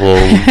had a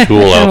little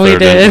duel out there,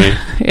 didn't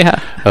we? Yeah.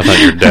 I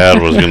thought your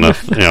dad was going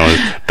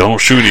to, don't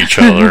shoot each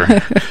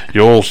other.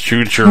 You'll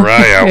shoot your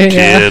eye out,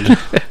 kid.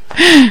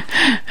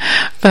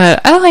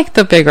 But I like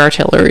the big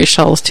artillery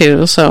shells,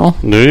 too, so.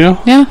 Do you?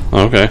 Yeah.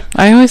 Okay.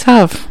 I always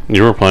have.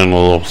 You were playing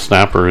with little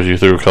snappers. You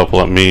threw a couple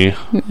at me.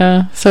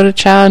 Yeah, so did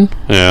Chad.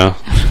 Yeah.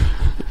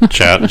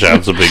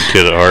 Chad's a big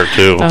kid at heart,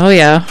 too. Oh,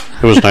 yeah.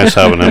 It was nice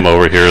having him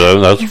over here. That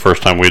was the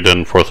first time we did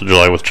 4th of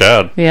July with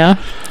Chad.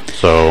 Yeah.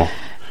 So,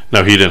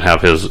 now he didn't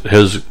have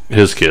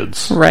his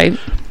kids. Right.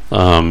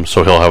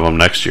 So he'll have them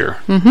next year.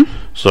 Mm-hmm.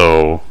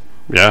 So,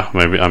 yeah,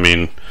 maybe, I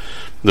mean,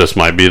 this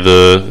might be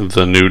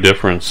the new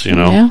difference,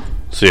 Yeah.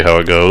 See how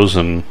it goes,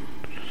 and,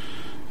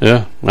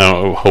 yeah.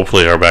 Now,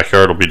 hopefully our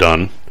backyard will be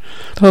done.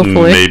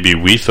 Hopefully. Maybe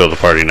we throw the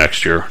party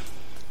next year.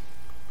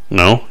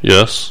 No?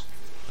 Yes?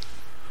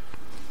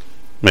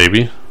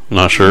 Maybe?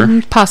 Not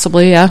sure?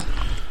 Possibly, yeah.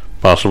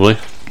 Possibly?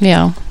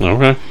 Yeah.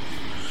 Okay.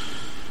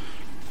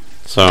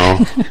 So,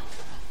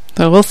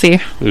 So we'll see.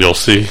 you'll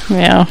see.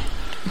 Yeah.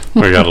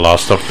 We got a lot of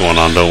stuff going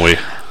on, don't we?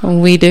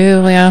 We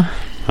do, yeah.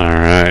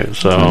 Alright,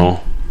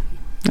 so...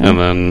 Yeah. And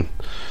then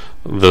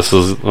this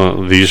is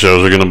these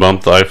shows are going to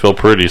bump the I Feel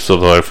Pretty, so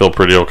the I Feel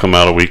Pretty will come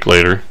out a week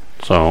later,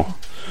 so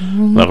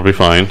that'll be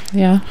fine.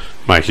 Yeah.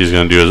 Mikey's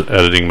going to do his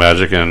editing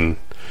magic and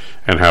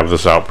have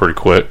this out pretty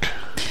quick,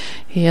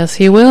 Yes,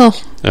 he will.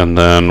 and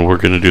then we're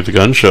going to do the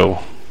gun show,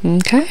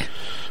 Okay.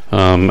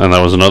 and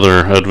that was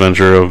another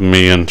adventure of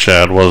me and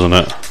Chad, wasn't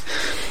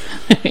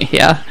it?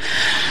 Yeah.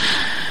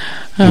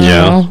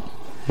 Yeah.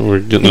 We're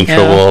getting in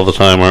trouble all the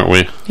time, aren't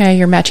we? Yeah,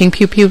 you're matching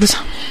pew-pews.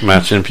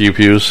 Matching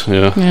pew-pews,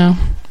 yeah. Yeah.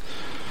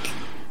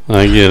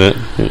 I get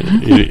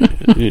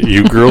it.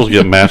 You girls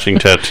get matching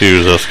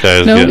tattoos, us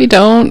guys No, get... we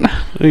don't.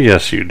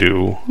 Yes, you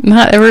do.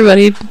 Not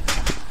everybody.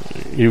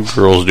 You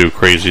girls do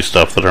crazy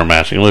stuff that are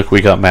matching. Look,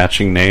 we got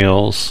matching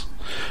nails.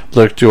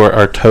 Look, do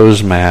our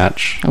toes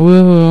match.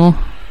 Ooh.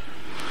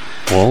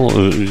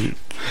 Well,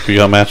 we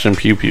got matching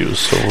pew-pews,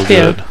 so we're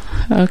good.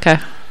 Okay.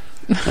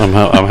 I'm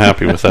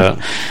happy with that.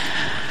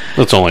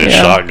 That's only a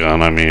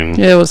shotgun, I mean...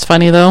 Yeah, it was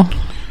funny, though.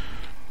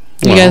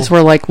 You guys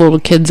were like little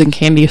kids in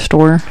candy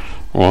store.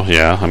 Well,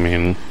 yeah, I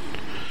mean...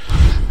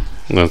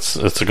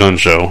 It's a gun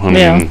show. I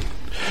mean...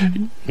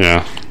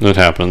 Yeah, it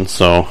happens,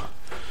 so...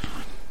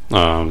 It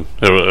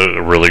was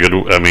a really good...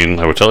 I mean,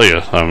 I would tell you,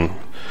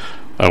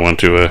 I went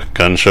to a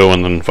gun show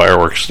and then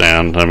fireworks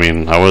stand. I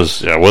mean, I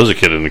was a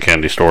kid in the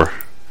candy store.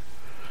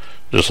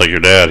 Just like your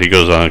dad, he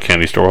goes on a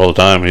candy store all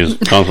the time. He's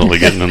constantly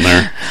getting in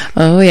there.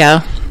 Oh,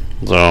 yeah.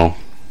 So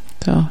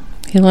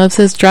he loves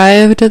his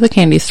drive to the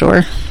candy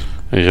store.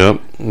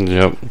 Yep.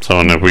 So,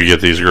 and if we get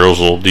these girls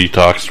a little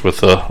detoxed with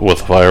the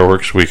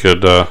fireworks, we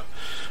could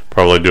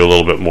probably do a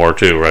little bit more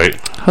too, right?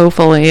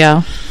 Hopefully,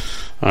 yeah.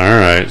 All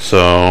right.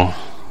 So,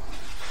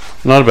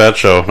 not a bad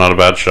show.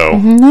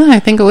 No, I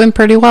think it went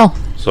pretty well.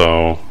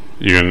 So,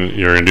 you're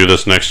gonna do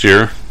this next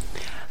year?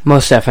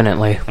 Most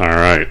definitely. All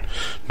right.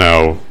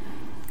 Now,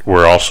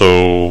 we're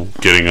also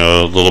getting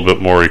a little bit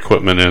more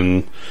equipment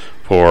in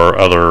for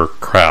other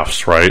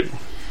crafts, right?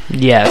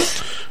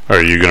 Yes.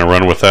 Are you going to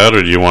run with that,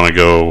 or do you want to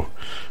go,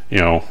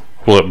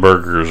 flip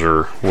burgers,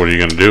 or what are you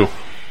going to do?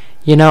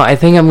 I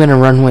think I'm going to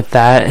run with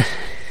that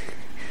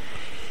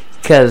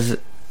because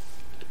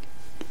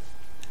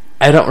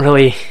I don't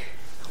really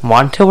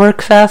want to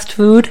work fast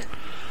food.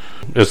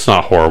 It's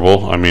not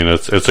horrible. I mean,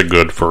 it's a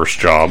good first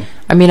job.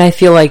 I mean, I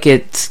feel like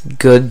it's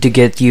good to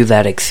get you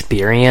that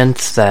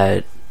experience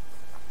that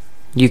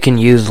you can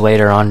use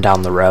later on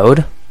down the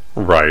road.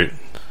 Right.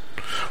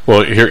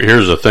 Well,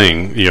 here's the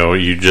thing.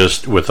 You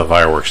just, with the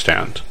fireworks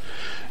stand,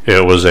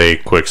 it was a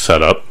quick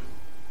setup,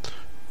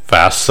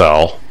 fast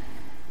sell,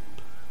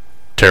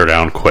 tear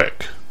down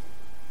quick.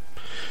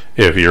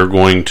 If you're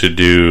going to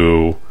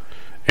do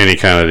any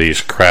kind of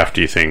these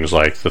crafty things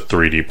like the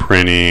 3D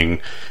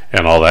printing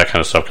and all that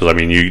kind of stuff, because I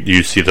mean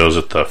you see those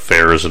at the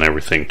fairs and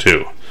everything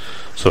too.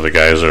 So the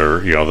guys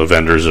are, the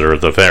vendors that are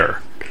at the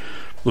fair,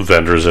 the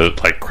vendors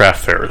at like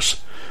craft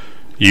fairs.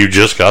 You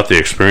just got the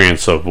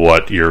experience of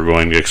what you're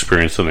going to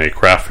experience in a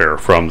craft fair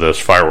from this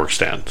fireworks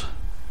stand.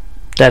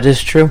 That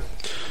is true.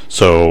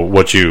 So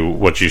what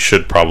you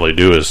should probably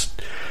do is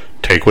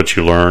take what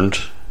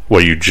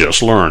you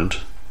just learned,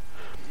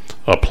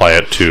 apply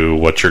it to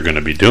what you're going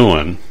to be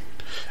doing,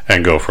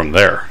 and go from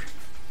there.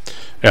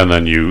 And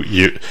then you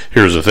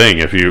here's the thing,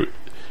 if you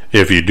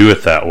do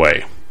it that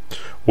way,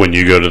 when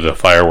you go to the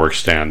fireworks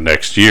stand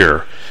next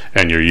year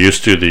and you're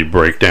used to the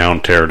breakdown,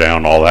 tear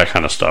down, all that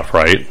kind of stuff,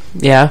 right?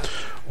 Yeah.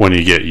 When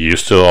you get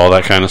used to all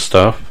that kind of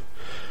stuff,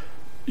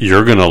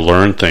 you're going to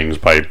learn things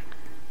by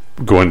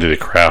going to the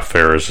craft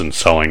fairs and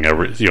selling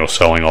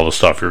selling all the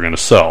stuff you're going to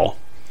sell.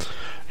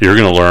 You're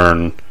going to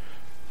learn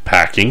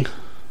packing,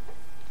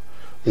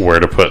 where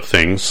to put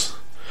things.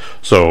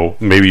 So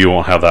maybe you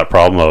won't have that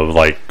problem of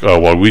like,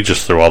 we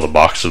just threw all the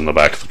boxes in the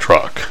back of the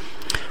truck.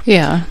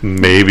 Yeah.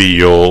 Maybe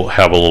you'll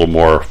have a little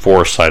more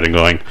foresight in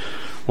going,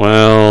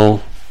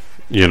 well,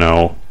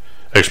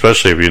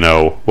 especially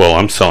if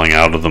I'm selling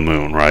out of the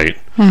moon, right?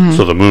 Mm-hmm.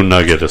 So the moon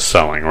nugget is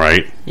selling,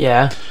 right?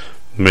 Yeah.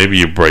 maybe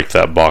you break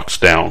that box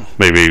down.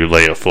 Maybe you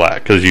lay it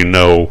flat, because you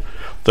know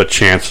the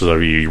chances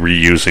of you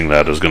reusing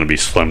that is going to be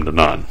slim to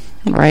none.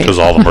 Right. Because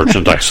all the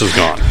merchandise is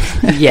gone.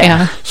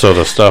 Yeah. So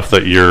the stuff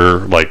that you're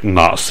like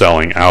not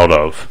selling out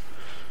of,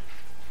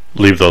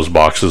 leave those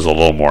boxes a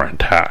little more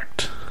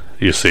intact,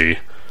 you see.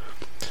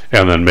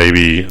 And then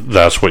maybe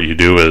that's what you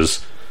do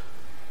is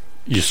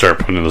you start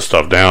putting the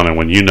stuff down, and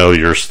when you know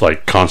you're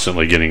like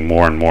constantly getting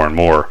more and more and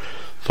more,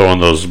 throwing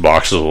those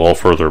boxes a little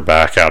further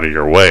back out of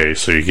your way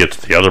so you get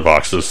to the other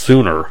boxes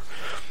sooner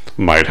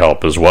might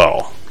help as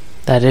well.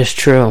 That is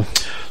true.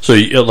 So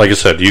like I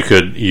said,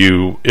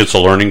 it's a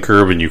learning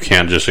curve, and you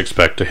can't just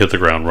expect to hit the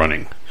ground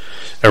running.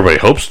 Everybody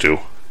hopes to,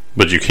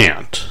 but you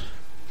can't.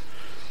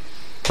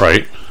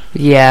 Right?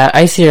 Yeah,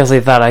 I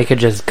seriously thought I could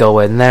just go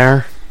in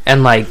there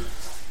and like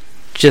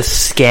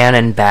just scan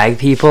and bag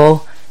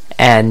people,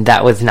 and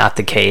that was not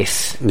the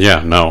case.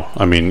 Yeah, no.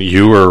 I mean,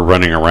 you were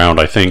running around.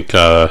 I think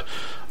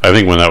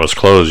when that was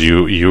closed,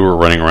 you were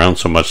running around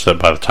so much that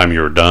by the time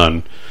you were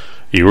done,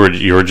 you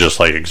were just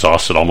like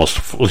exhausted,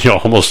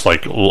 almost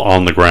like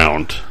on the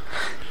ground.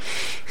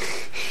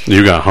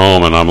 You got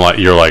home, and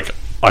you're like,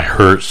 I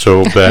hurt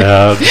so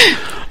bad,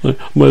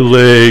 my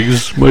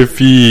legs, my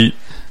feet.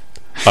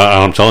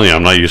 I'm telling you,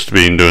 I'm not used to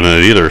doing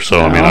it either. So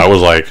no. I mean, I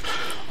was like,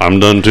 I'm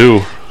done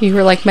too. You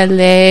were like, my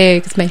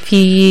legs, my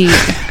feet.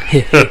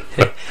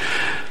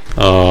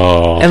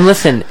 Oh. And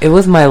listen, it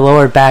was my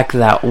lower back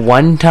that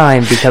one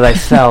time because I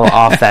fell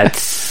off that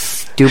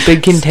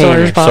stupid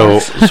container.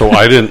 So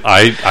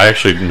I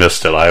actually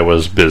missed it. I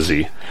was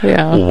busy.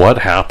 Yeah. What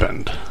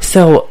happened?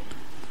 So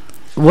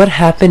what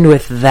happened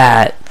with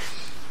that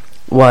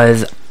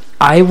was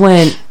I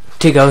went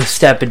to go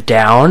step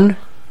down,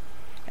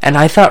 and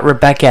I thought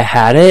Rebecca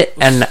had it,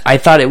 and I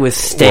thought it was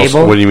stable.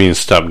 Well, so what do you mean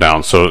step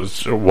down? So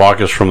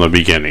walk us from the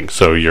beginning.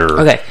 So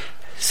you're... Okay.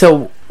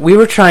 So we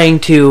were trying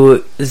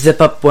to zip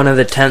up one of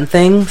the tent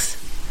things,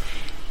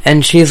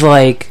 and she's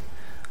like,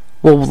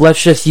 well,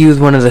 let's just use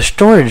one of the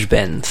storage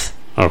bins.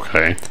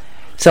 Okay.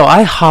 So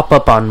I hop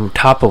up on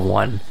top of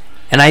one,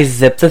 and I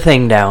zip the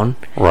thing down.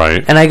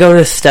 Right. And I go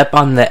to step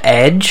on the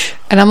edge.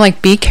 And I'm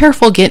like, be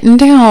careful getting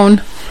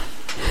down.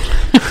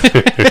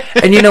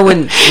 And you know,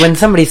 when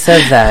somebody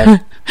says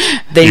that,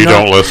 you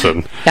don't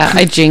listen. Yeah,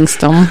 I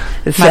jinxed them.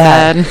 It's my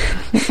bad.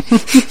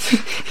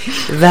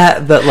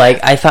 But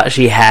like, I thought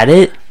she had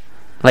it.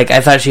 Like,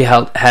 I thought she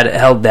had it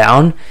held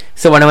down.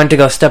 So when I went to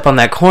go step on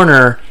that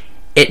corner,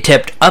 it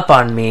tipped up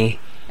on me,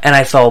 and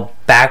I fell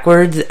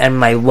backwards, and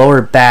my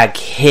lower back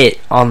hit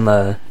on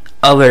the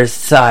other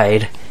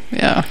side.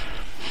 Yeah.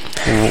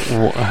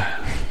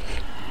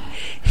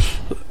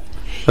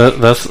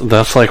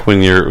 That's like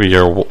when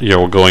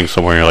you're going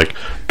somewhere, you're like,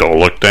 don't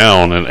look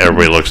down, and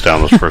everybody looks down.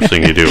 That's the first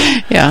thing you do.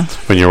 Yeah.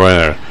 When you're right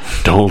there,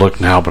 don't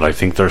look now, but I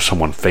think there's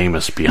someone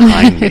famous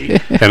behind me,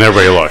 and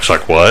everybody looks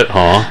like, what?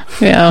 Huh?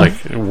 Yeah. Like,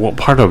 what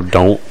part of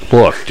don't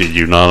look did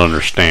you not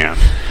understand?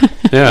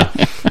 Yeah.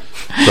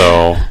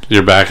 So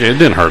your back, it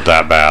didn't hurt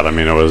that bad. I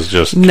mean, it was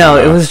just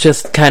it was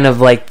just kind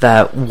of like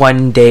that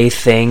one day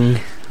thing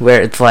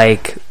where it's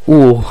like,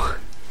 ooh.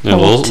 Yeah, a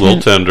little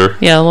tender.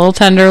 Yeah, a little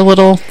tender, a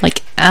little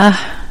like,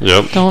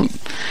 Yep.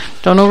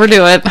 Don't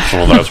overdo it.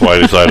 Well, that's why I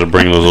decided to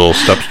bring those little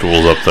step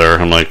stools up there.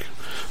 I'm like,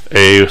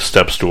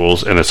 step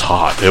stools, and it's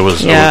hot. It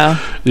was. Yeah.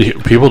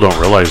 People don't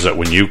realize that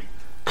when you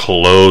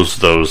close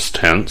those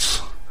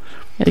tents,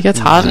 it gets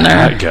hot in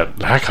there.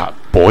 That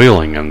got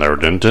boiling in there,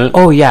 didn't it?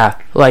 Oh yeah,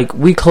 like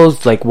we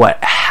closed like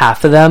what,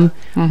 half of them.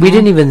 Mm-hmm. We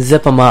didn't even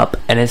zip them up,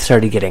 and it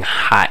started getting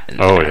hot in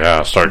there. Oh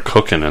yeah, it started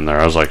cooking in there.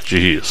 I was like,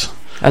 geez.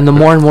 And the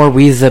more and more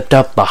we zipped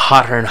up, the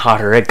hotter and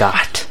hotter it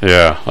got.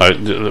 Yeah.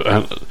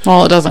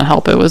 Well, it doesn't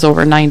help. It was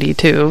over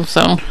 92,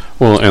 so.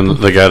 Well, and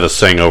the guy that's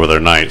staying over there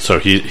at night, so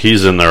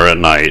he's in there at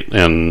night,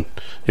 and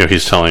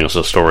he's telling us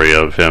a story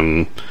of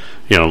him,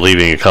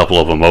 leaving a couple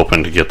of them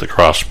open to get the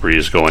cross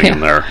breeze going in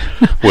there,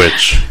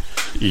 which,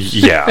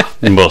 yeah,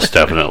 most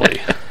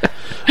definitely.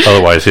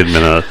 Otherwise, he'd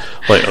been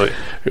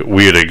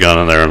we would have gone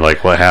in there and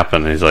like, what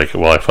happened? And he's like,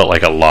 well, I felt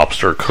like a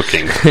lobster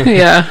cooking.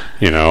 Yeah.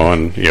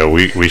 And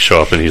we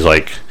show up and he's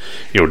like,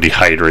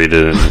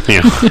 dehydrated and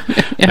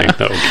like,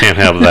 no, can't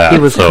have that. He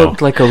was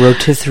cooked like a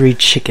rotisserie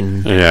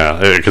chicken. Yeah,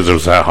 because it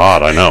was that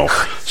hot. I know.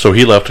 So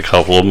he left a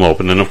couple of them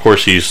open, and of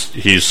course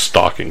he's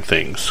stocking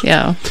things.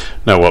 Yeah.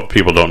 Now, what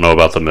people don't know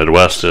about the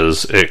Midwest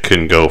is it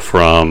can go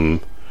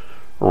from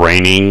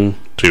raining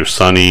to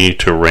sunny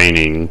to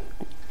raining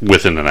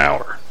within an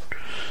hour.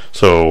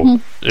 So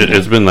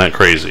it's been that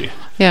crazy.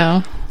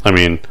 Yeah. I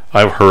mean,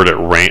 I've heard it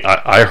rain.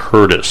 I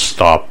heard it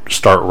start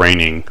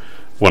raining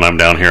when I'm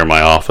down here in my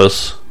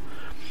office,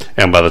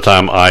 and by the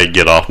time I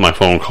get off my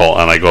phone call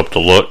and I go up to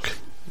look,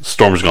 the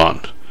storm's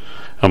gone.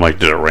 I'm like,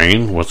 did it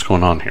rain? What's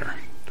going on here?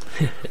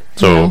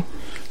 So,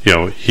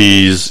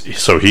 he's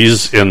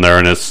in there,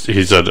 and it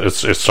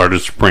started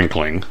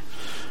sprinkling,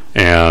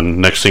 and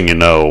next thing you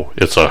know,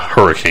 it's a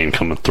hurricane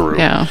coming through.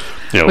 Yeah.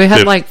 We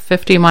had like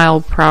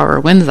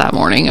 50-mile-per-hour winds that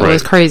morning. It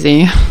was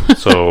crazy.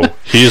 So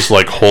he's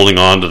like holding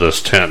on to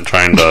this tent,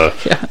 trying to,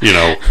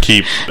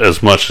 keep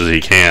as much as he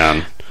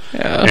can.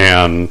 Yeah.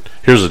 And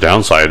here's the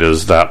downside: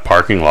 is that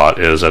parking lot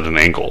is at an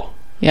angle.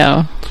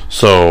 Yeah.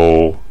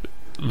 So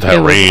that it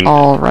was rain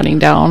all running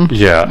down.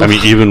 Yeah, I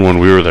mean, even when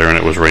we were there and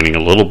it was raining a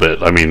little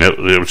bit, I mean, it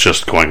was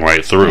just going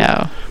right through.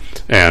 Yeah.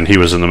 And he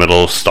was in the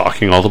middle of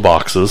stocking all the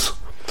boxes.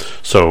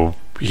 So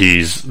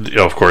he's,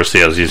 of course, he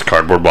has these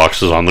cardboard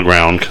boxes on the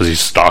ground because he's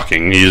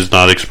stocking. He's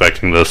not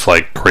expecting this,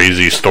 like,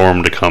 crazy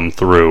storm to come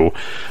through.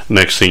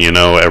 Next thing you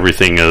know,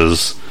 everything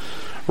is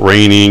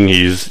raining.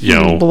 He's, you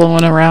know,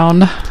 blowing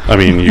around. I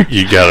mean,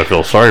 you gotta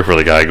feel sorry for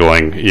the guy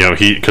going, you know,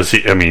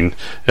 I mean,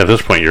 at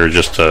this point you're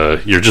just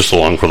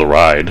along for the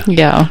ride.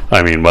 Yeah.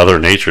 I mean, Mother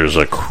Nature is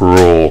a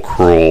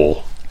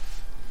cruel.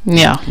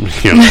 Yeah.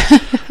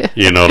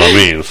 You know what I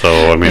mean?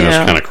 So I mean,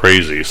 Yeah. it's kind of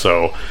crazy.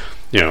 So,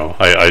 you know,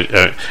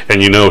 I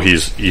and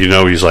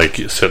he's like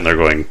sitting there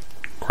going,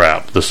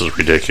 crap, this is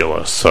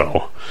ridiculous.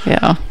 So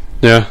Yeah.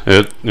 yeah,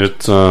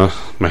 it's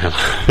man,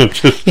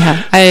 just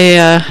Yeah.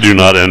 I do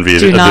not envy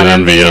do not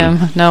envy him.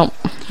 him. Nope.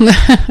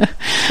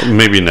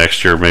 Maybe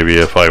next year, maybe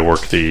if I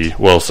work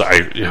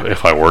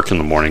if I work in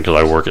the morning because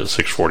I work at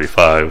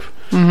 6:45,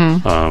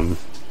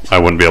 I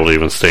wouldn't be able to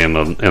even stay in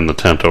the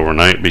tent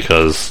overnight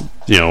because,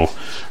 you know,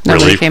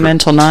 Nobody came in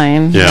till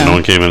 9. Yeah, no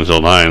one came in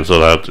until 9, so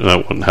that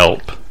wouldn't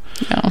help.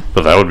 Yeah.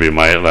 But that would be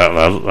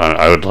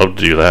I would love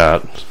to do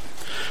that.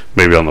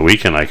 Maybe on the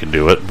weekend I could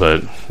do it,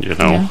 but you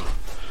know. Yeah.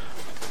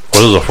 What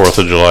does the 4th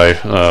of July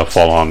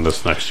fall on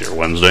this next year?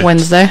 Wednesday?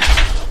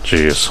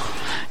 Jeez.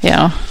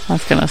 Yeah,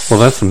 that's gonna. Well,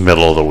 that's the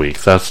middle of the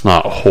week. That's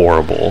not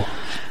horrible.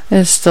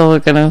 It's still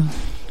gonna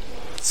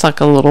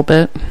suck a little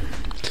bit.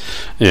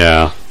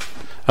 Yeah,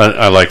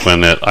 I like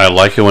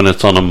it when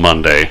it's on a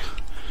Monday.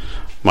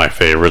 My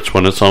favorite's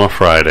when it's on a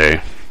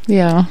Friday.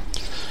 Yeah.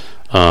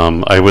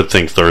 I would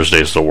think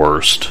Thursday's the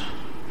worst.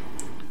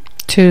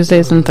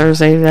 Tuesdays and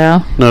Thursdays,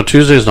 yeah. No,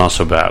 Tuesday's not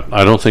so bad.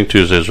 I don't think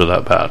Tuesdays are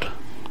that bad.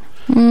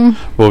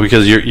 Well,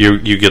 because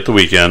you get the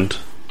weekend.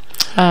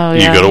 Oh,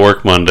 yeah. You go to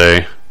work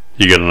Monday.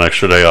 You get an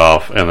extra day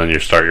off, and then you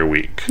start your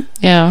week.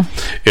 Yeah.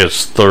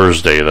 It's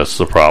Thursday that's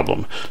the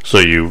problem. So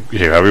you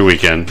have your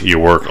weekend. You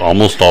work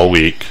almost all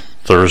week.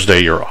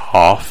 Thursday you're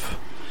off.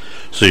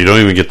 So you don't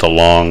even get the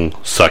long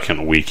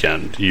second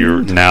weekend.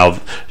 You got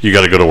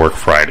to go to work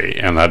Friday,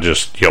 and that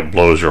just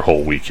blows your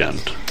whole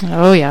weekend.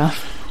 Oh, yeah.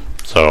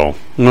 So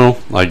no,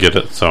 I get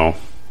it. So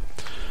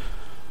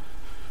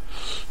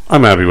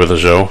I'm happy with the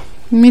show.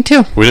 Me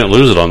too. We didn't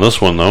lose it on this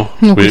one, though.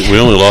 We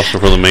only lost it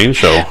for the main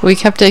show. We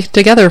kept it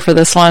together for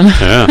this one.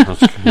 Yeah,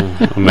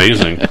 that's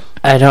amazing.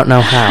 I don't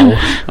know how.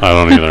 I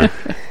don't either.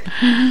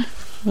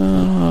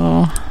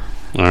 Oh.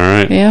 All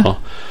right. Yeah.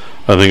 Well,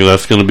 I think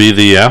that's going to be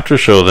the after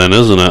show then,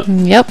 isn't it?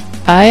 Yep.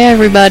 Bye,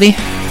 everybody.